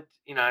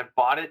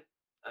bought it,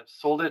 I've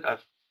sold it,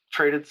 I've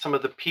traded some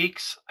of the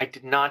peaks. I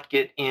did not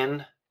get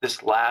in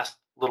this last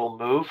little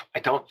move. I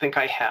don't think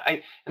I have.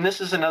 And this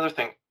is another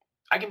thing.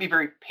 I can be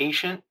very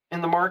patient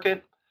in the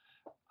market.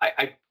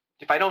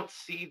 If I don't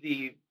see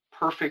the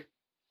perfect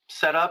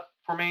setup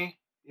for me,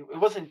 it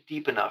wasn't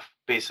deep enough.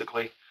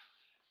 Basically,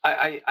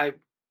 I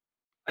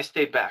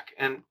stayed back.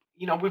 And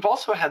we've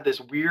also had this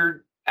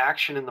weird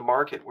action in the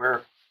market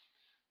where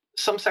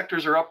some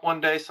sectors are up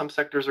one day, some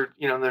sectors are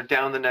they're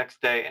down the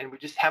next day, and we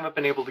just haven't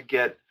been able to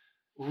get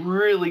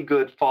really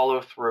good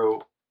follow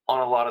through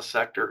on a lot of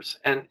sectors.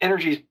 And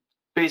energy is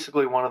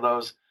basically one of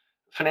those.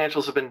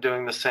 financials have been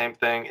doing the same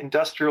thing.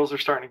 Industrials are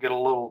starting to get a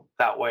little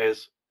that way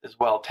as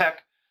well.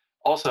 Tech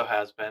also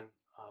has been,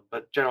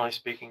 but generally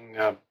speaking,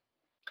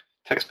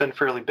 tech's been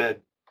fairly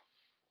bid.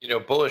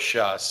 Bullish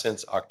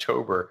since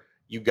October.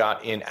 You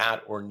got in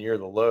at or near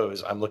the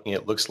lows. I'm looking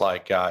at looks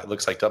like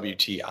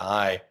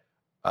WTI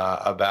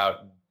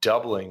about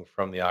doubling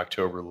from the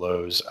October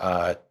lows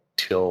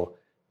till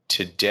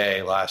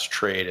today. Last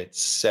trade at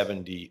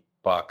 $70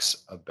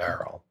 a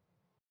barrel.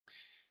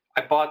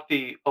 I bought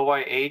the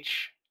OIH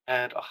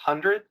at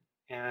 100,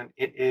 and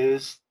it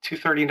is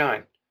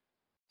 239.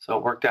 So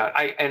it worked out.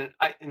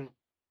 And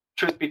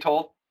truth be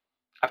told,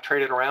 I've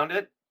traded around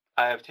it.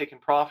 I have taken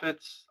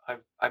profits.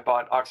 I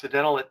bought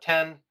Occidental at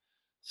 10,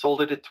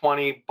 sold it at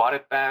 20, bought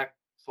it back,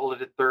 sold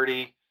it at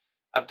 30.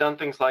 I've done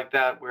things like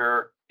that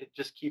where it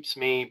just keeps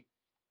me,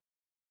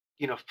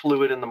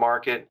 fluid in the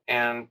market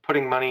and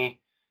putting money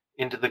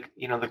into the,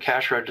 the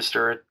cash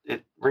register.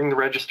 It ring the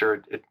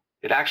register.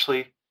 It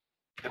actually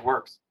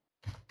works.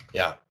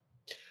 Yeah.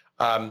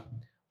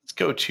 Let's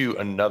go to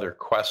another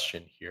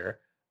question here.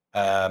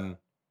 Here's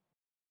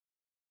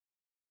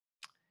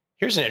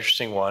an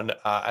interesting one.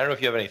 I don't know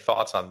if you have any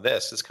thoughts on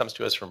this. This comes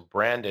to us from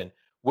Brandon.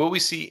 Will we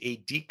see a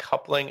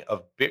decoupling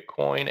of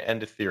Bitcoin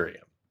and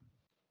Ethereum?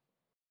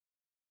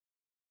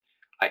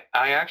 I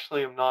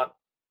actually am not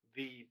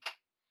the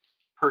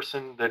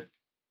person that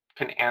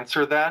can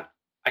answer that.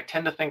 I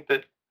tend to think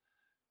that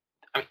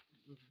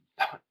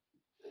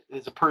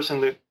as a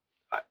person that,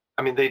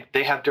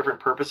 they have different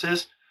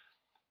purposes.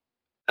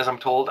 As I'm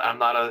told, I'm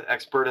not an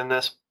expert in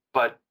this,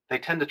 but they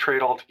tend to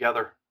trade all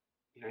together.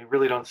 You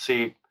really don't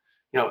see,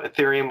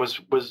 Ethereum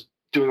was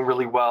doing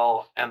really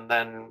well and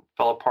then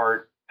fell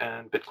apart,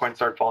 and Bitcoin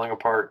started falling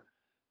apart.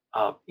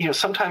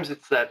 Sometimes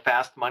it's that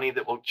fast money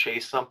that will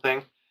chase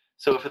something.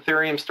 So if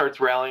Ethereum starts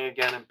rallying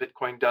again and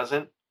Bitcoin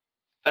doesn't,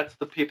 that's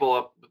the people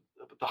up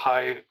at the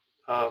high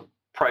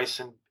price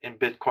in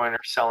Bitcoin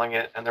are selling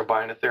it, and they're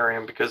buying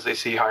Ethereum because they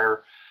see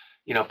higher,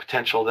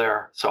 potential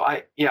there. So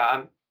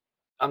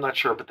I'm not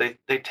sure, but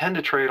they tend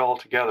to trade all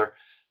together.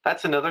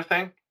 That's another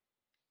thing.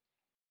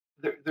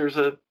 There's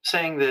a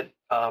saying that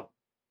the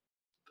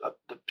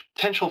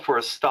potential for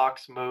a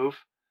stock's move,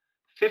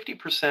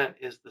 50%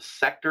 is the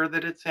sector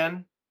that it's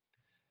in,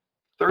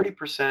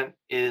 30%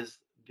 is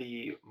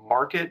the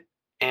market,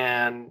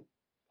 and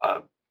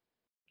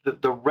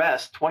the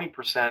rest,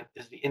 20%,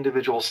 is the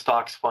individual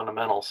stock's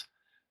fundamentals.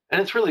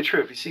 And it's really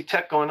true. If you see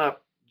tech going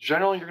up,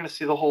 generally you're going to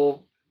see the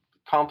whole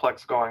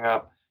complex going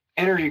up.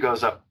 Energy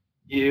goes up.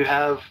 You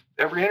have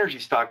every energy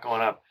stock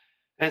going up.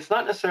 And it's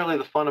not necessarily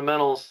the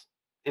fundamentals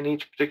in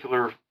each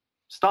particular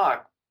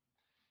stock,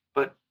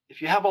 but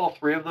if you have all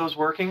three of those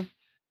working,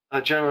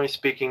 generally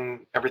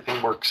speaking,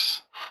 everything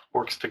works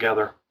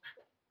together.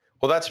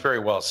 Well, that's very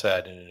well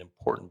said, and an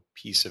important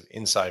piece of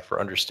insight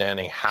for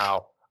understanding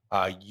how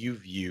you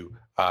view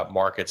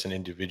markets and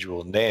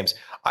individual names.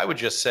 I would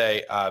just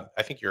say,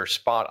 I think you're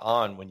spot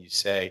on when you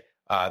say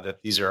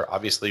that these are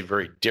obviously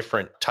very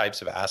different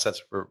types of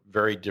assets for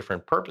very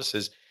different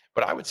purposes.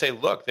 But I would say,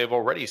 look, they've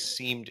already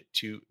seemed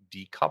to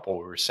decouple.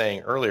 We were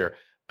saying earlier,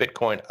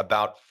 Bitcoin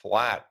about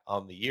flat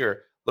on the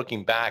year.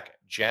 Looking back,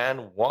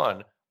 Jan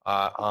 1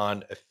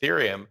 on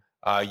Ethereum,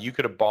 you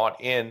could have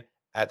bought in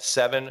at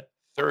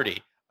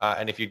 730.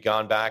 And if you'd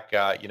gone back,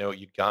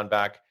 you'd gone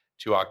back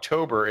to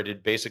October, it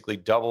had basically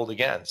doubled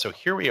again. So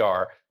here we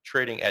are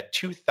trading at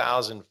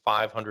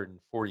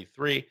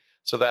 2,543.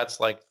 So that's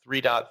like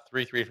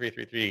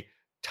 3.33333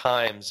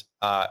 times,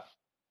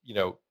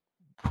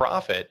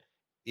 profit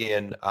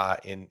in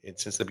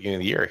since the beginning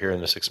of the year here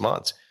in the 6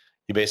 months.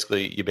 You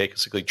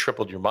basically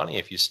tripled your money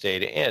if you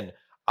stayed in.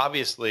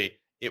 Obviously,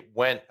 it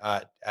went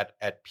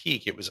at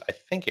peak. It was, I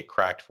think it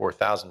cracked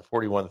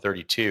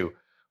 4,041.32,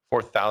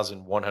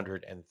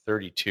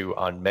 4,132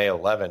 on May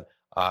 11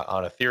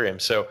 on Ethereum.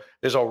 So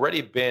there's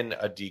already been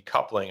a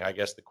decoupling. I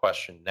guess the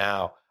question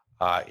now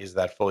is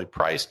that fully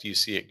priced? Do you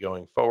see it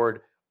going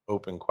forward?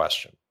 Open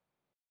question.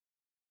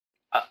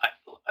 I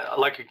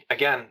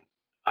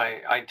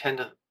tend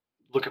to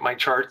look at my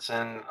charts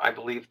and I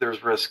believe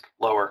there's risk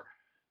lower.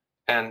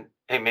 And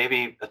hey,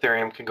 maybe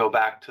Ethereum can go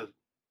back to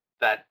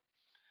that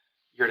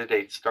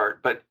year-to-date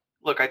start. But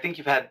look, I think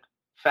you've had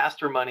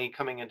faster money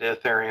coming into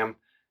Ethereum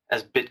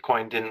as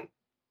Bitcoin didn't,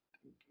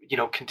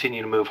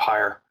 continue to move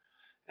higher.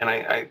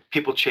 And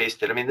people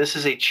chased it. This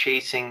is a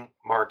chasing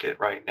market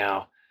right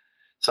now.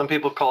 Some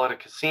people call it a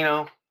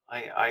casino.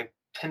 I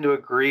tend to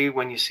agree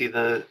when you see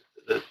the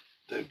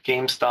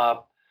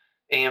GameStop,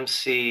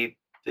 AMC.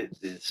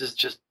 This is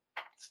just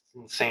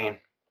insane.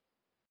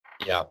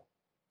 Yeah.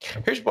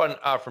 Here's one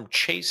from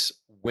Chase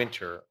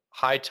Winter.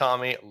 Hi,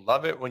 Tommy.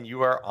 Love it when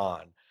you are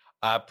on.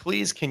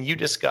 Please, can you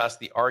discuss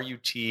the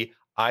RUT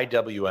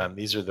IWM?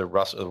 These are the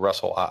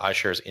Russell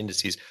iShares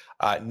indices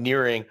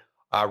nearing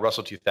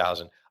Russell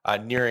 2000,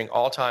 nearing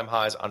all-time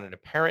highs on an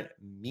apparent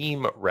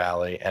meme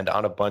rally and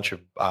on a bunch of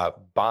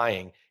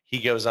buying. He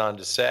goes on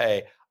to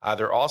say,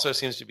 there also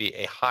seems to be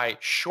a high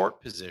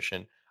short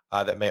position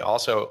that may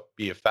also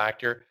be a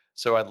factor.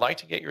 So I'd like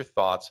to get your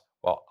thoughts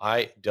while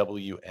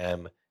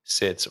IWM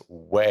sits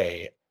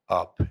way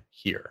up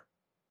here.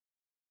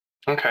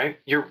 Okay,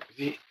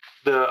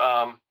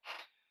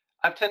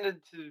 I've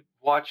tended to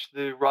watch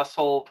the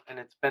Russell, and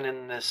it's been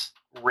in this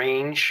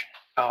range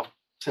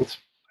since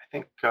I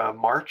think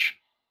March,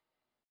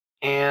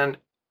 and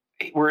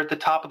we're at the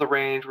top of the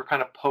range. We're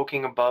kind of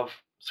poking above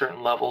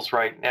certain levels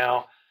right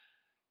now.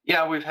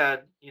 Yeah, we've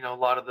had a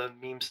lot of the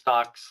meme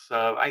stocks.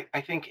 I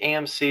think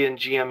AMC and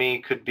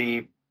GME could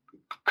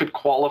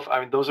qualify.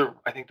 I mean, those are,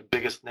 I think, the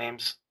biggest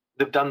names.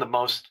 They've done the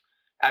most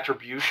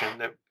attribution.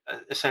 That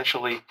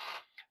essentially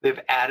they've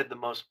added the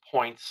most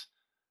points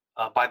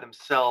by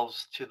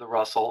themselves to the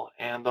Russell,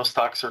 and those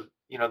stocks are,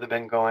 they've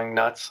been going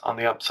nuts on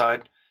the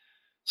upside.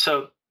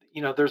 So,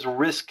 there's a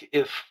risk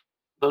if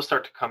those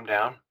start to come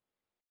down.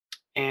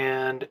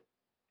 And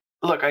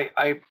look,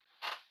 I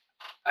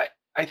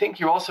think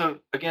you also,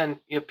 again,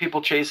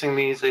 people chasing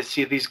these, they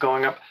see these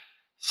going up.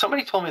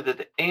 Somebody told me that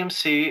the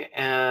AMC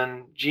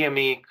and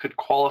GME could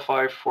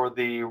qualify for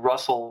the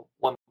Russell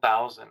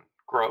 1000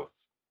 growth,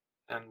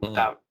 and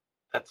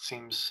that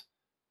seems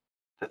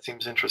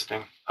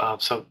interesting.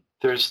 So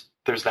there's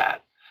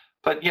that.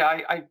 But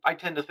yeah, I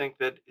tend to think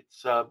that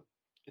it's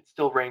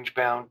still range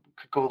bound.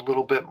 Could go a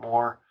little bit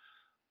more,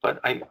 but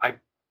I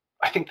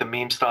think the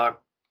meme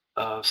stock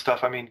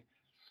stuff. I mean,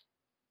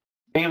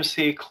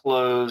 AMC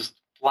closed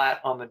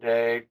flat on the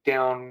day,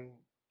 down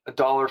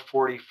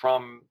 $1.40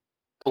 from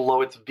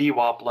below its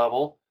VWAP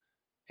level,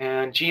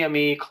 and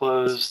GME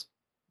closed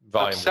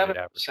volume up 7%,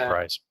 average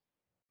price,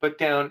 but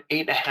down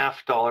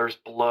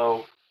 $8.50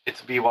 below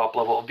its VWAP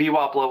level.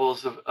 VWAP level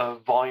is a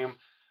volume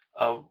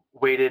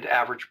weighted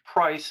average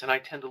price, and I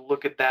tend to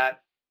look at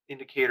that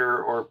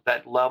indicator or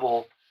that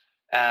level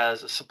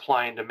as a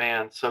supply and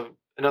demand. So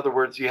in other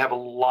words, you have a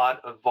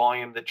lot of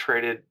volume that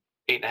traded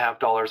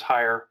 $8.50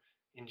 higher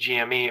in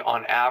GME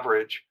on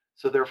average.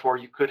 So therefore,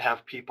 you could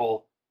have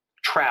people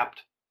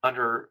trapped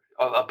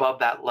above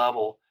that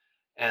level,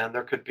 and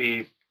there could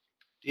be,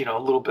 a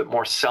little bit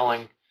more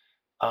selling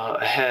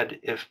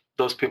ahead if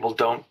those people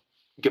don't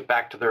get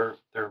back to their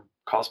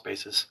cost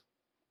basis.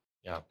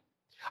 Yeah,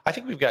 I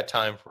think we've got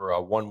time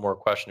for one more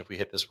question if we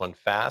hit this one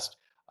fast.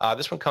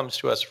 This one comes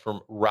to us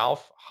from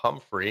Ralph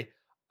Humphrey.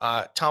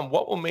 Tom,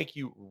 what will make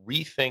you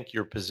rethink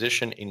your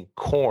position in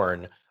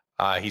corn?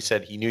 He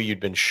said he knew you'd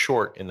been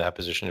short in that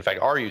position. In fact,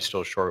 are you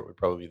still short? Would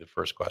probably be the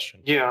first question.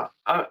 Yeah,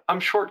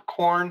 I'm short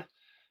corn,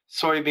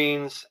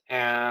 soybeans,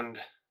 and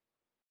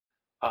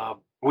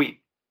wheat.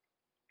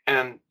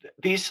 And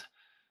these,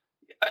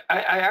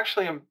 I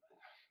actually am.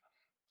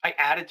 I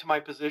added to my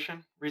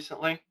position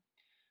recently,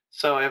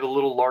 so I have a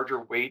little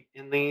larger weight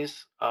in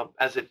these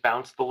as it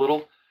bounced a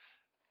little.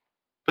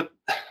 But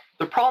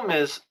the problem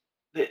is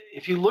that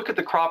if you look at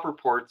the crop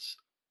reports,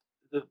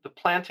 the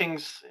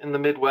plantings in the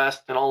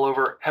Midwest and all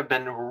over have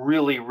been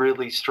really,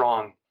 really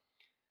strong.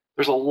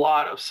 There's a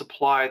lot of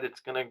supply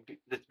that's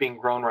being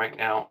grown right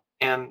now,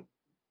 and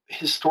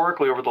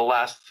historically over the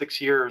last 6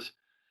 years,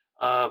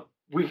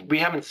 we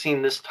haven't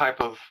seen this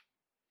type of,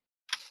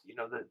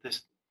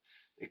 this,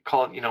 they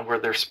call it, where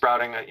they're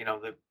sprouting,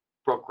 the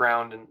broke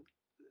ground, and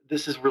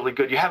this is really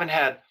good. You haven't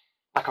had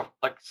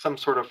like some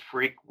sort of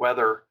freak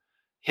weather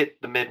hit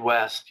the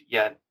Midwest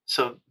yet,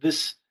 so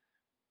this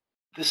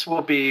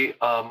will be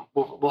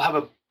we'll have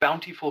a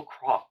bountiful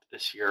crop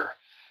this year.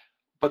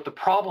 But the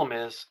problem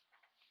is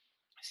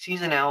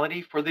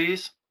seasonality for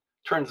these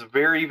turns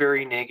very,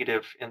 very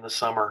negative in the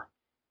summer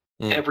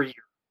every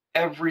year,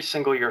 every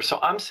single year. So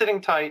I'm sitting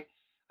tight.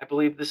 I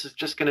believe this is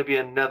just going to be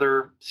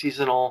another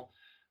seasonal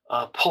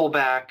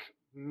pullback,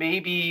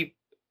 maybe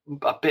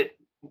a bit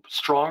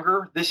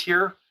stronger this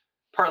year,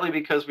 partly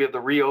because we have the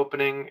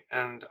reopening,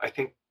 and I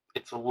think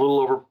it's a little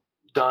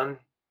overdone.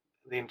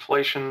 The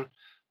inflation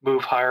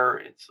move higher,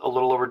 it's a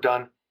little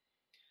overdone.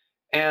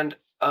 And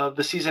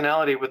the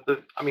seasonality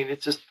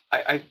it's just,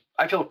 I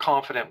feel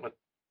confident with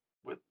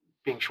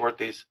being short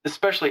these,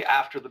 especially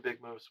after the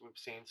big moves we've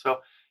seen.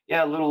 So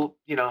yeah, a little,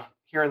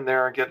 here and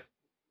there, I get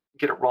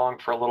it wrong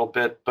for a little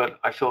bit,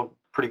 but I feel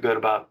pretty good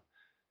about,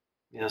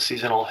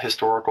 seasonal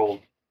historical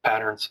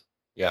patterns.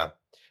 Yeah.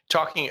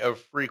 Talking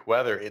of freak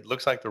weather, it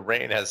looks like the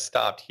rain has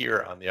stopped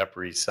here on the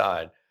Upper East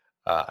Side.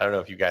 I don't know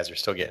if you guys are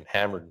still getting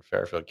hammered in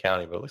Fairfield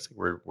County, but it looks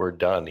like we're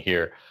done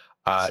here.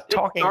 It's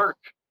dark.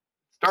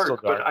 It's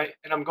dark, but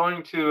I'm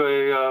going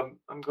to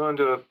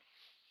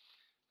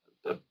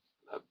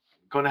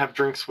going to have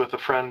drinks with a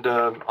friend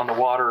on the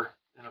water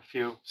in a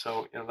few,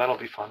 so that'll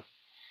be fun.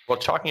 Well,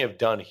 talking of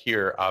done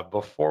here,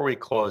 before we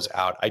close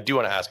out, I do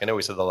want to ask, I know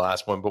we said the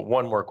last one, but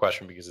one more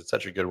question because it's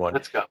such a good one.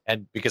 Let's go.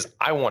 And because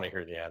I want to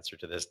hear the answer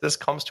to this. This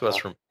comes to us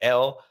from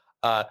L.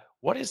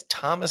 What is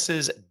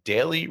Thomas's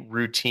daily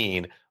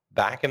routine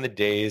back in the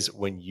days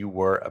when you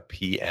were a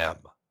PM?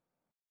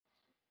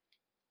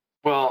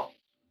 Well,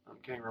 I'm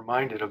getting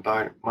reminded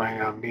about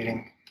my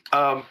meeting.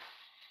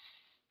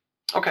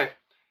 Okay.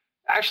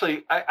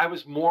 Actually, I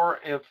was more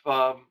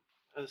of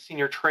a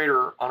senior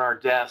trader on our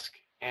desk,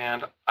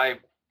 and I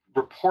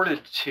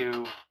reported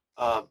to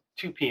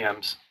 2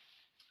 PMs.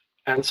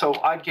 And so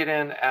I'd get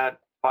in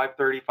at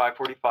 5:30,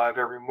 5:45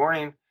 every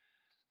morning.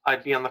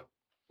 I'd be on the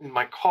in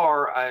my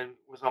car, I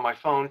was on my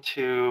phone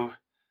to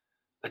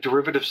a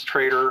derivatives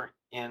trader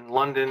in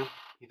London,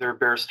 either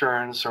Bear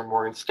Stearns or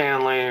Morgan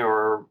Stanley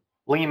or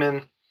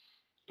Lehman,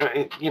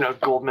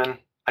 Goldman.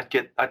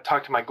 I'd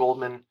talk to my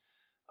Goldman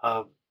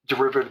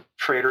derivative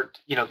trader.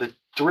 The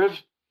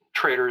derivative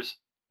traders,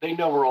 they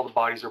know where all the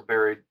bodies are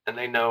buried, and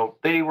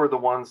they were the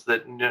ones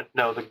that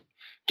know the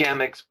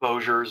gamma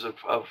exposures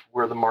of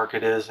where the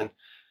market is, and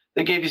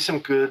they gave you some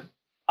good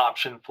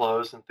option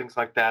flows and things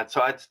like that.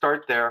 So I'd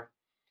start there.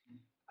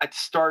 I'd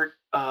start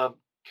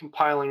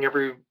compiling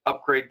every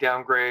upgrade,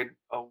 downgrade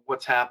of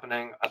what's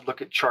happening. I'd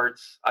look at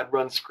charts. I'd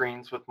run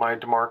screens with my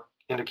DeMark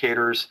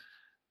indicators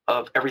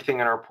of everything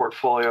in our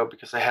portfolio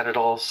because I had it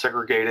all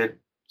segregated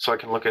so I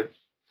can look at,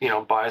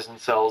 buys and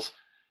sells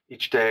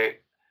each day.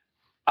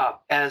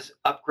 As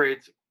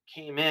upgrades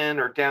came in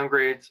or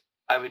downgrades,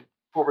 I would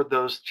forward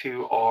those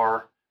to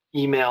our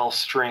email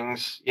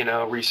strings,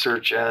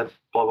 research at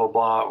blah, blah,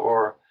 blah,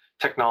 or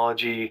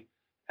technology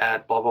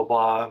at blah, blah,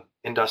 blah,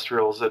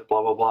 industrials at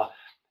blah, blah, blah.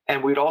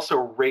 And we'd also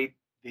rate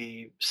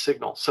the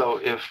signal. So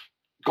if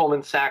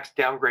Goldman Sachs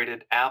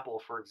downgraded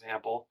Apple, for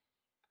example,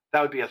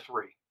 that would be a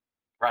 3,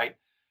 right?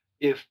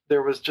 If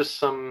there was just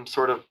some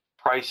sort of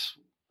price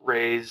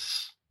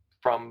raise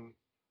from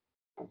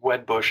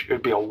Wedbush, it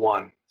would be a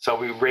 1. So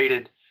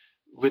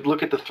we'd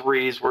look at the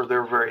 3s where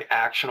they're very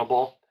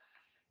actionable.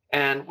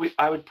 And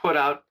I would put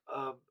out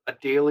a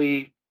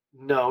daily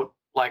note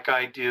like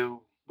I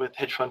do with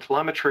hedge fund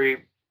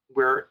telemetry,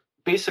 where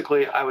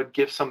basically I would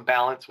give some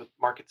balance with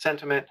market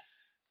sentiment,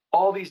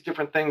 all these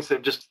different things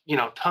that just,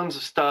 tons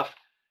of stuff,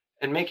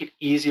 and make it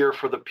easier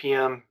for the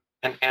PM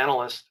and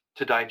analyst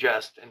to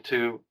digest and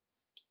to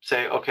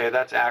say, okay,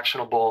 that's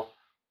actionable,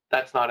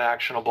 that's not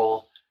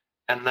actionable.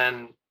 And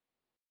then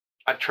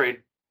I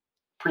trade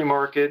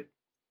pre-market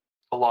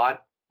a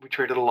lot. We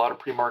traded a lot of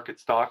pre-market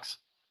stocks.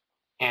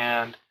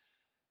 And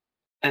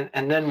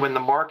then when the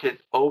market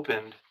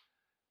opened,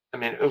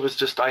 it was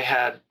just, I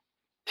had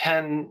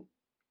 10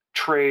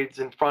 trades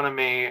in front of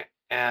me,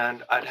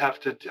 and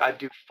I'd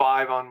do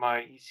 5 on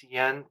my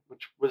ECN,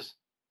 which was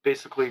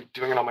basically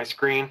doing it on my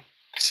screen.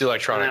 It's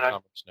electronic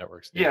commerce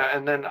networks. Yeah.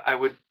 And then I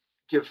would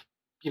give,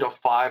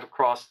 5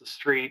 across the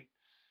street,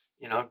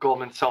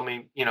 Goldman sell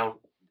me,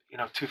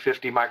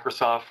 250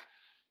 Microsoft,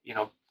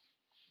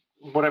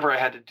 whatever I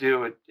had to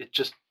do,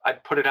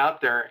 I'd put it out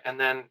there, and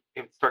then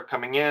it would start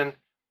coming in.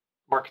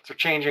 Markets are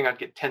changing. I'd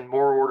get 10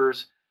 more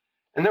orders.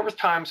 And there was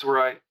times where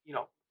I,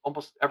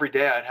 almost every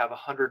day I'd have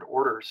 100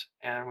 orders.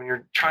 And when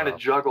you're trying to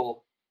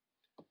juggle,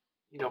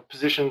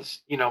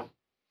 positions,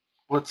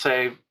 let's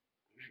say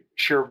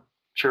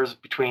shares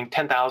between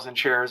 10,000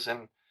 shares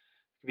and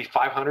maybe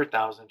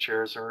 500,000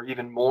 shares or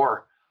even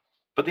more.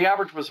 But the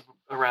average was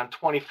around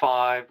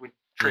 25. We'd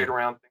trade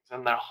around things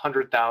and then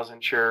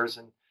 100,000 shares.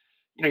 And,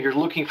 you're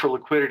looking for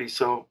liquidity.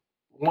 So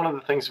one of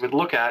the things we'd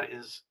look at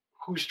is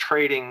who's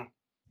trading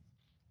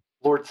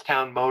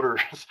Lordstown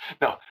Motors.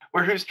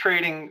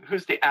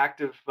 Who's the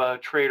active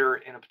trader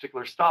in a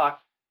particular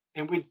stock.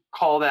 And we'd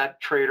call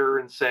that trader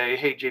and say,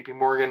 hey, JP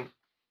Morgan,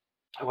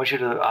 I want you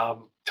to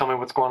tell me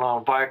what's going on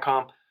with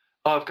Viacom.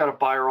 Oh, I've got a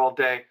buyer all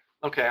day.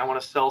 Okay, I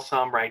want to sell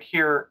some right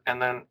here,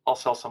 and then I'll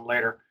sell some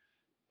later.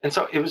 And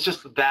so it was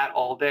just that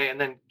all day, and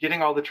then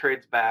getting all the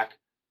trades back,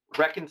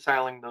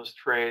 reconciling those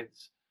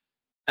trades,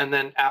 and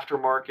then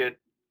aftermarket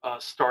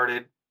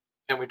started,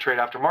 and we trade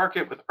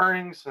aftermarket with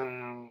earnings,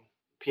 and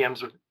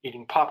PMs are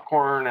eating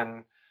popcorn,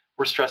 and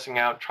we're stressing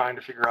out trying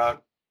to figure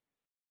out,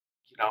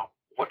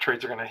 what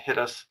trades are going to hit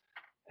us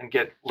and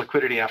get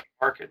liquidity after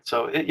market.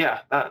 So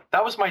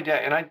that was my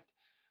day. And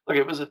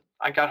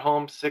I got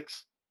home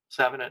 6,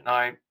 7 at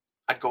night.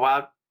 I'd go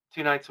out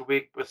 2 nights a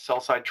week with sell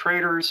side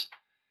traders.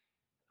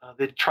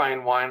 They'd try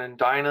and wine and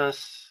dine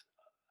us.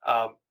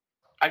 I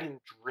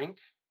didn't drink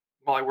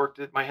while I worked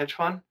at my hedge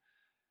fund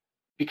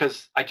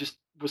because I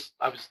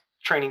was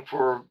training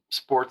for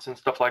sports and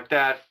stuff like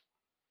that.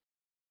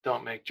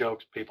 Don't make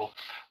jokes, people.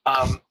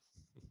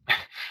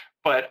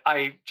 But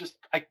I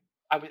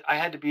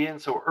had to be in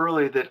so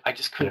early that I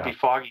just couldn't be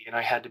foggy, and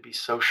I had to be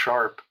so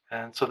sharp.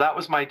 And so that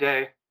was my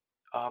day.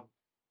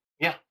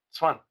 It's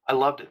fun. I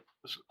loved it.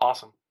 It was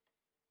awesome.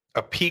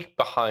 A peek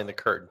behind the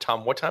curtain.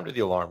 Tom, what time did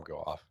the alarm go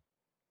off?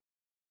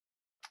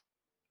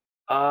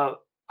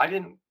 I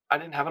didn't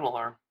have an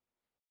alarm.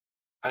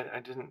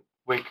 I didn't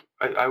wake.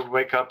 I would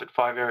wake up at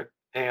 5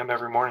 a.m.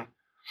 every morning.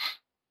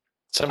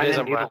 Some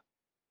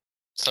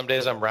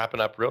days I'm wrapping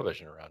up Real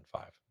Vision around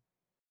 5.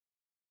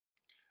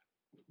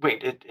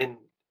 Wait, in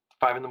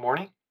 5 in the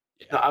morning?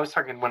 Yeah. No, I was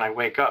talking when I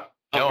wake up.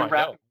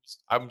 No,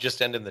 I'm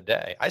just ending the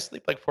day. I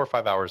sleep like 4 or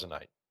 5 hours a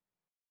night.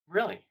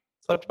 Really?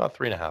 Slept about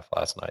 3.5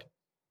 last night.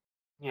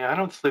 Yeah, I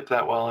don't sleep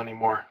that well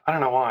anymore. I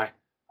don't know why.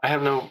 I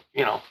have no,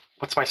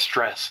 what's my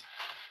stress?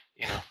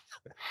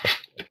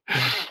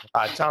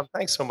 Tom,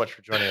 thanks so much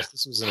for joining us.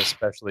 This was an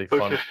especially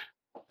fun. Okay.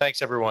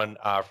 Thanks everyone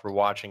for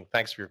watching.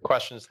 Thanks for your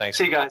questions. Thanks.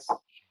 See you guys.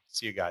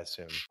 See you guys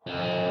soon.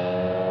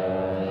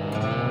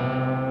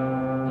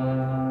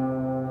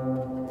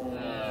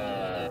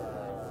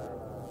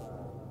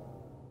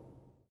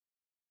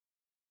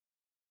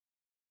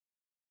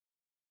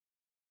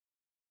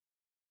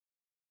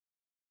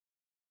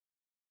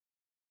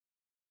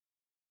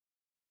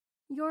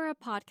 You're a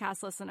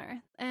podcast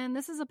listener, and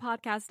this is a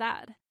podcast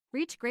ad.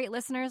 Reach great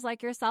listeners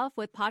like yourself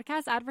with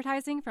podcast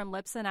advertising from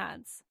Libsyn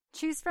Ads.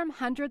 Choose from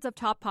hundreds of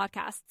top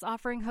podcasts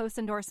offering host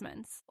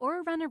endorsements,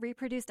 or run a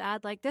reproduced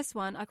ad like this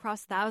one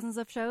across thousands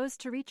of shows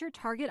to reach your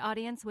target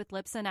audience with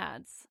Libsyn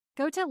Ads.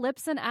 Go to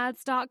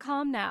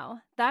libsynads.com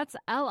now. That's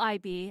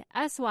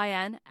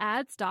LIBSYN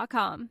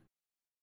ads.com.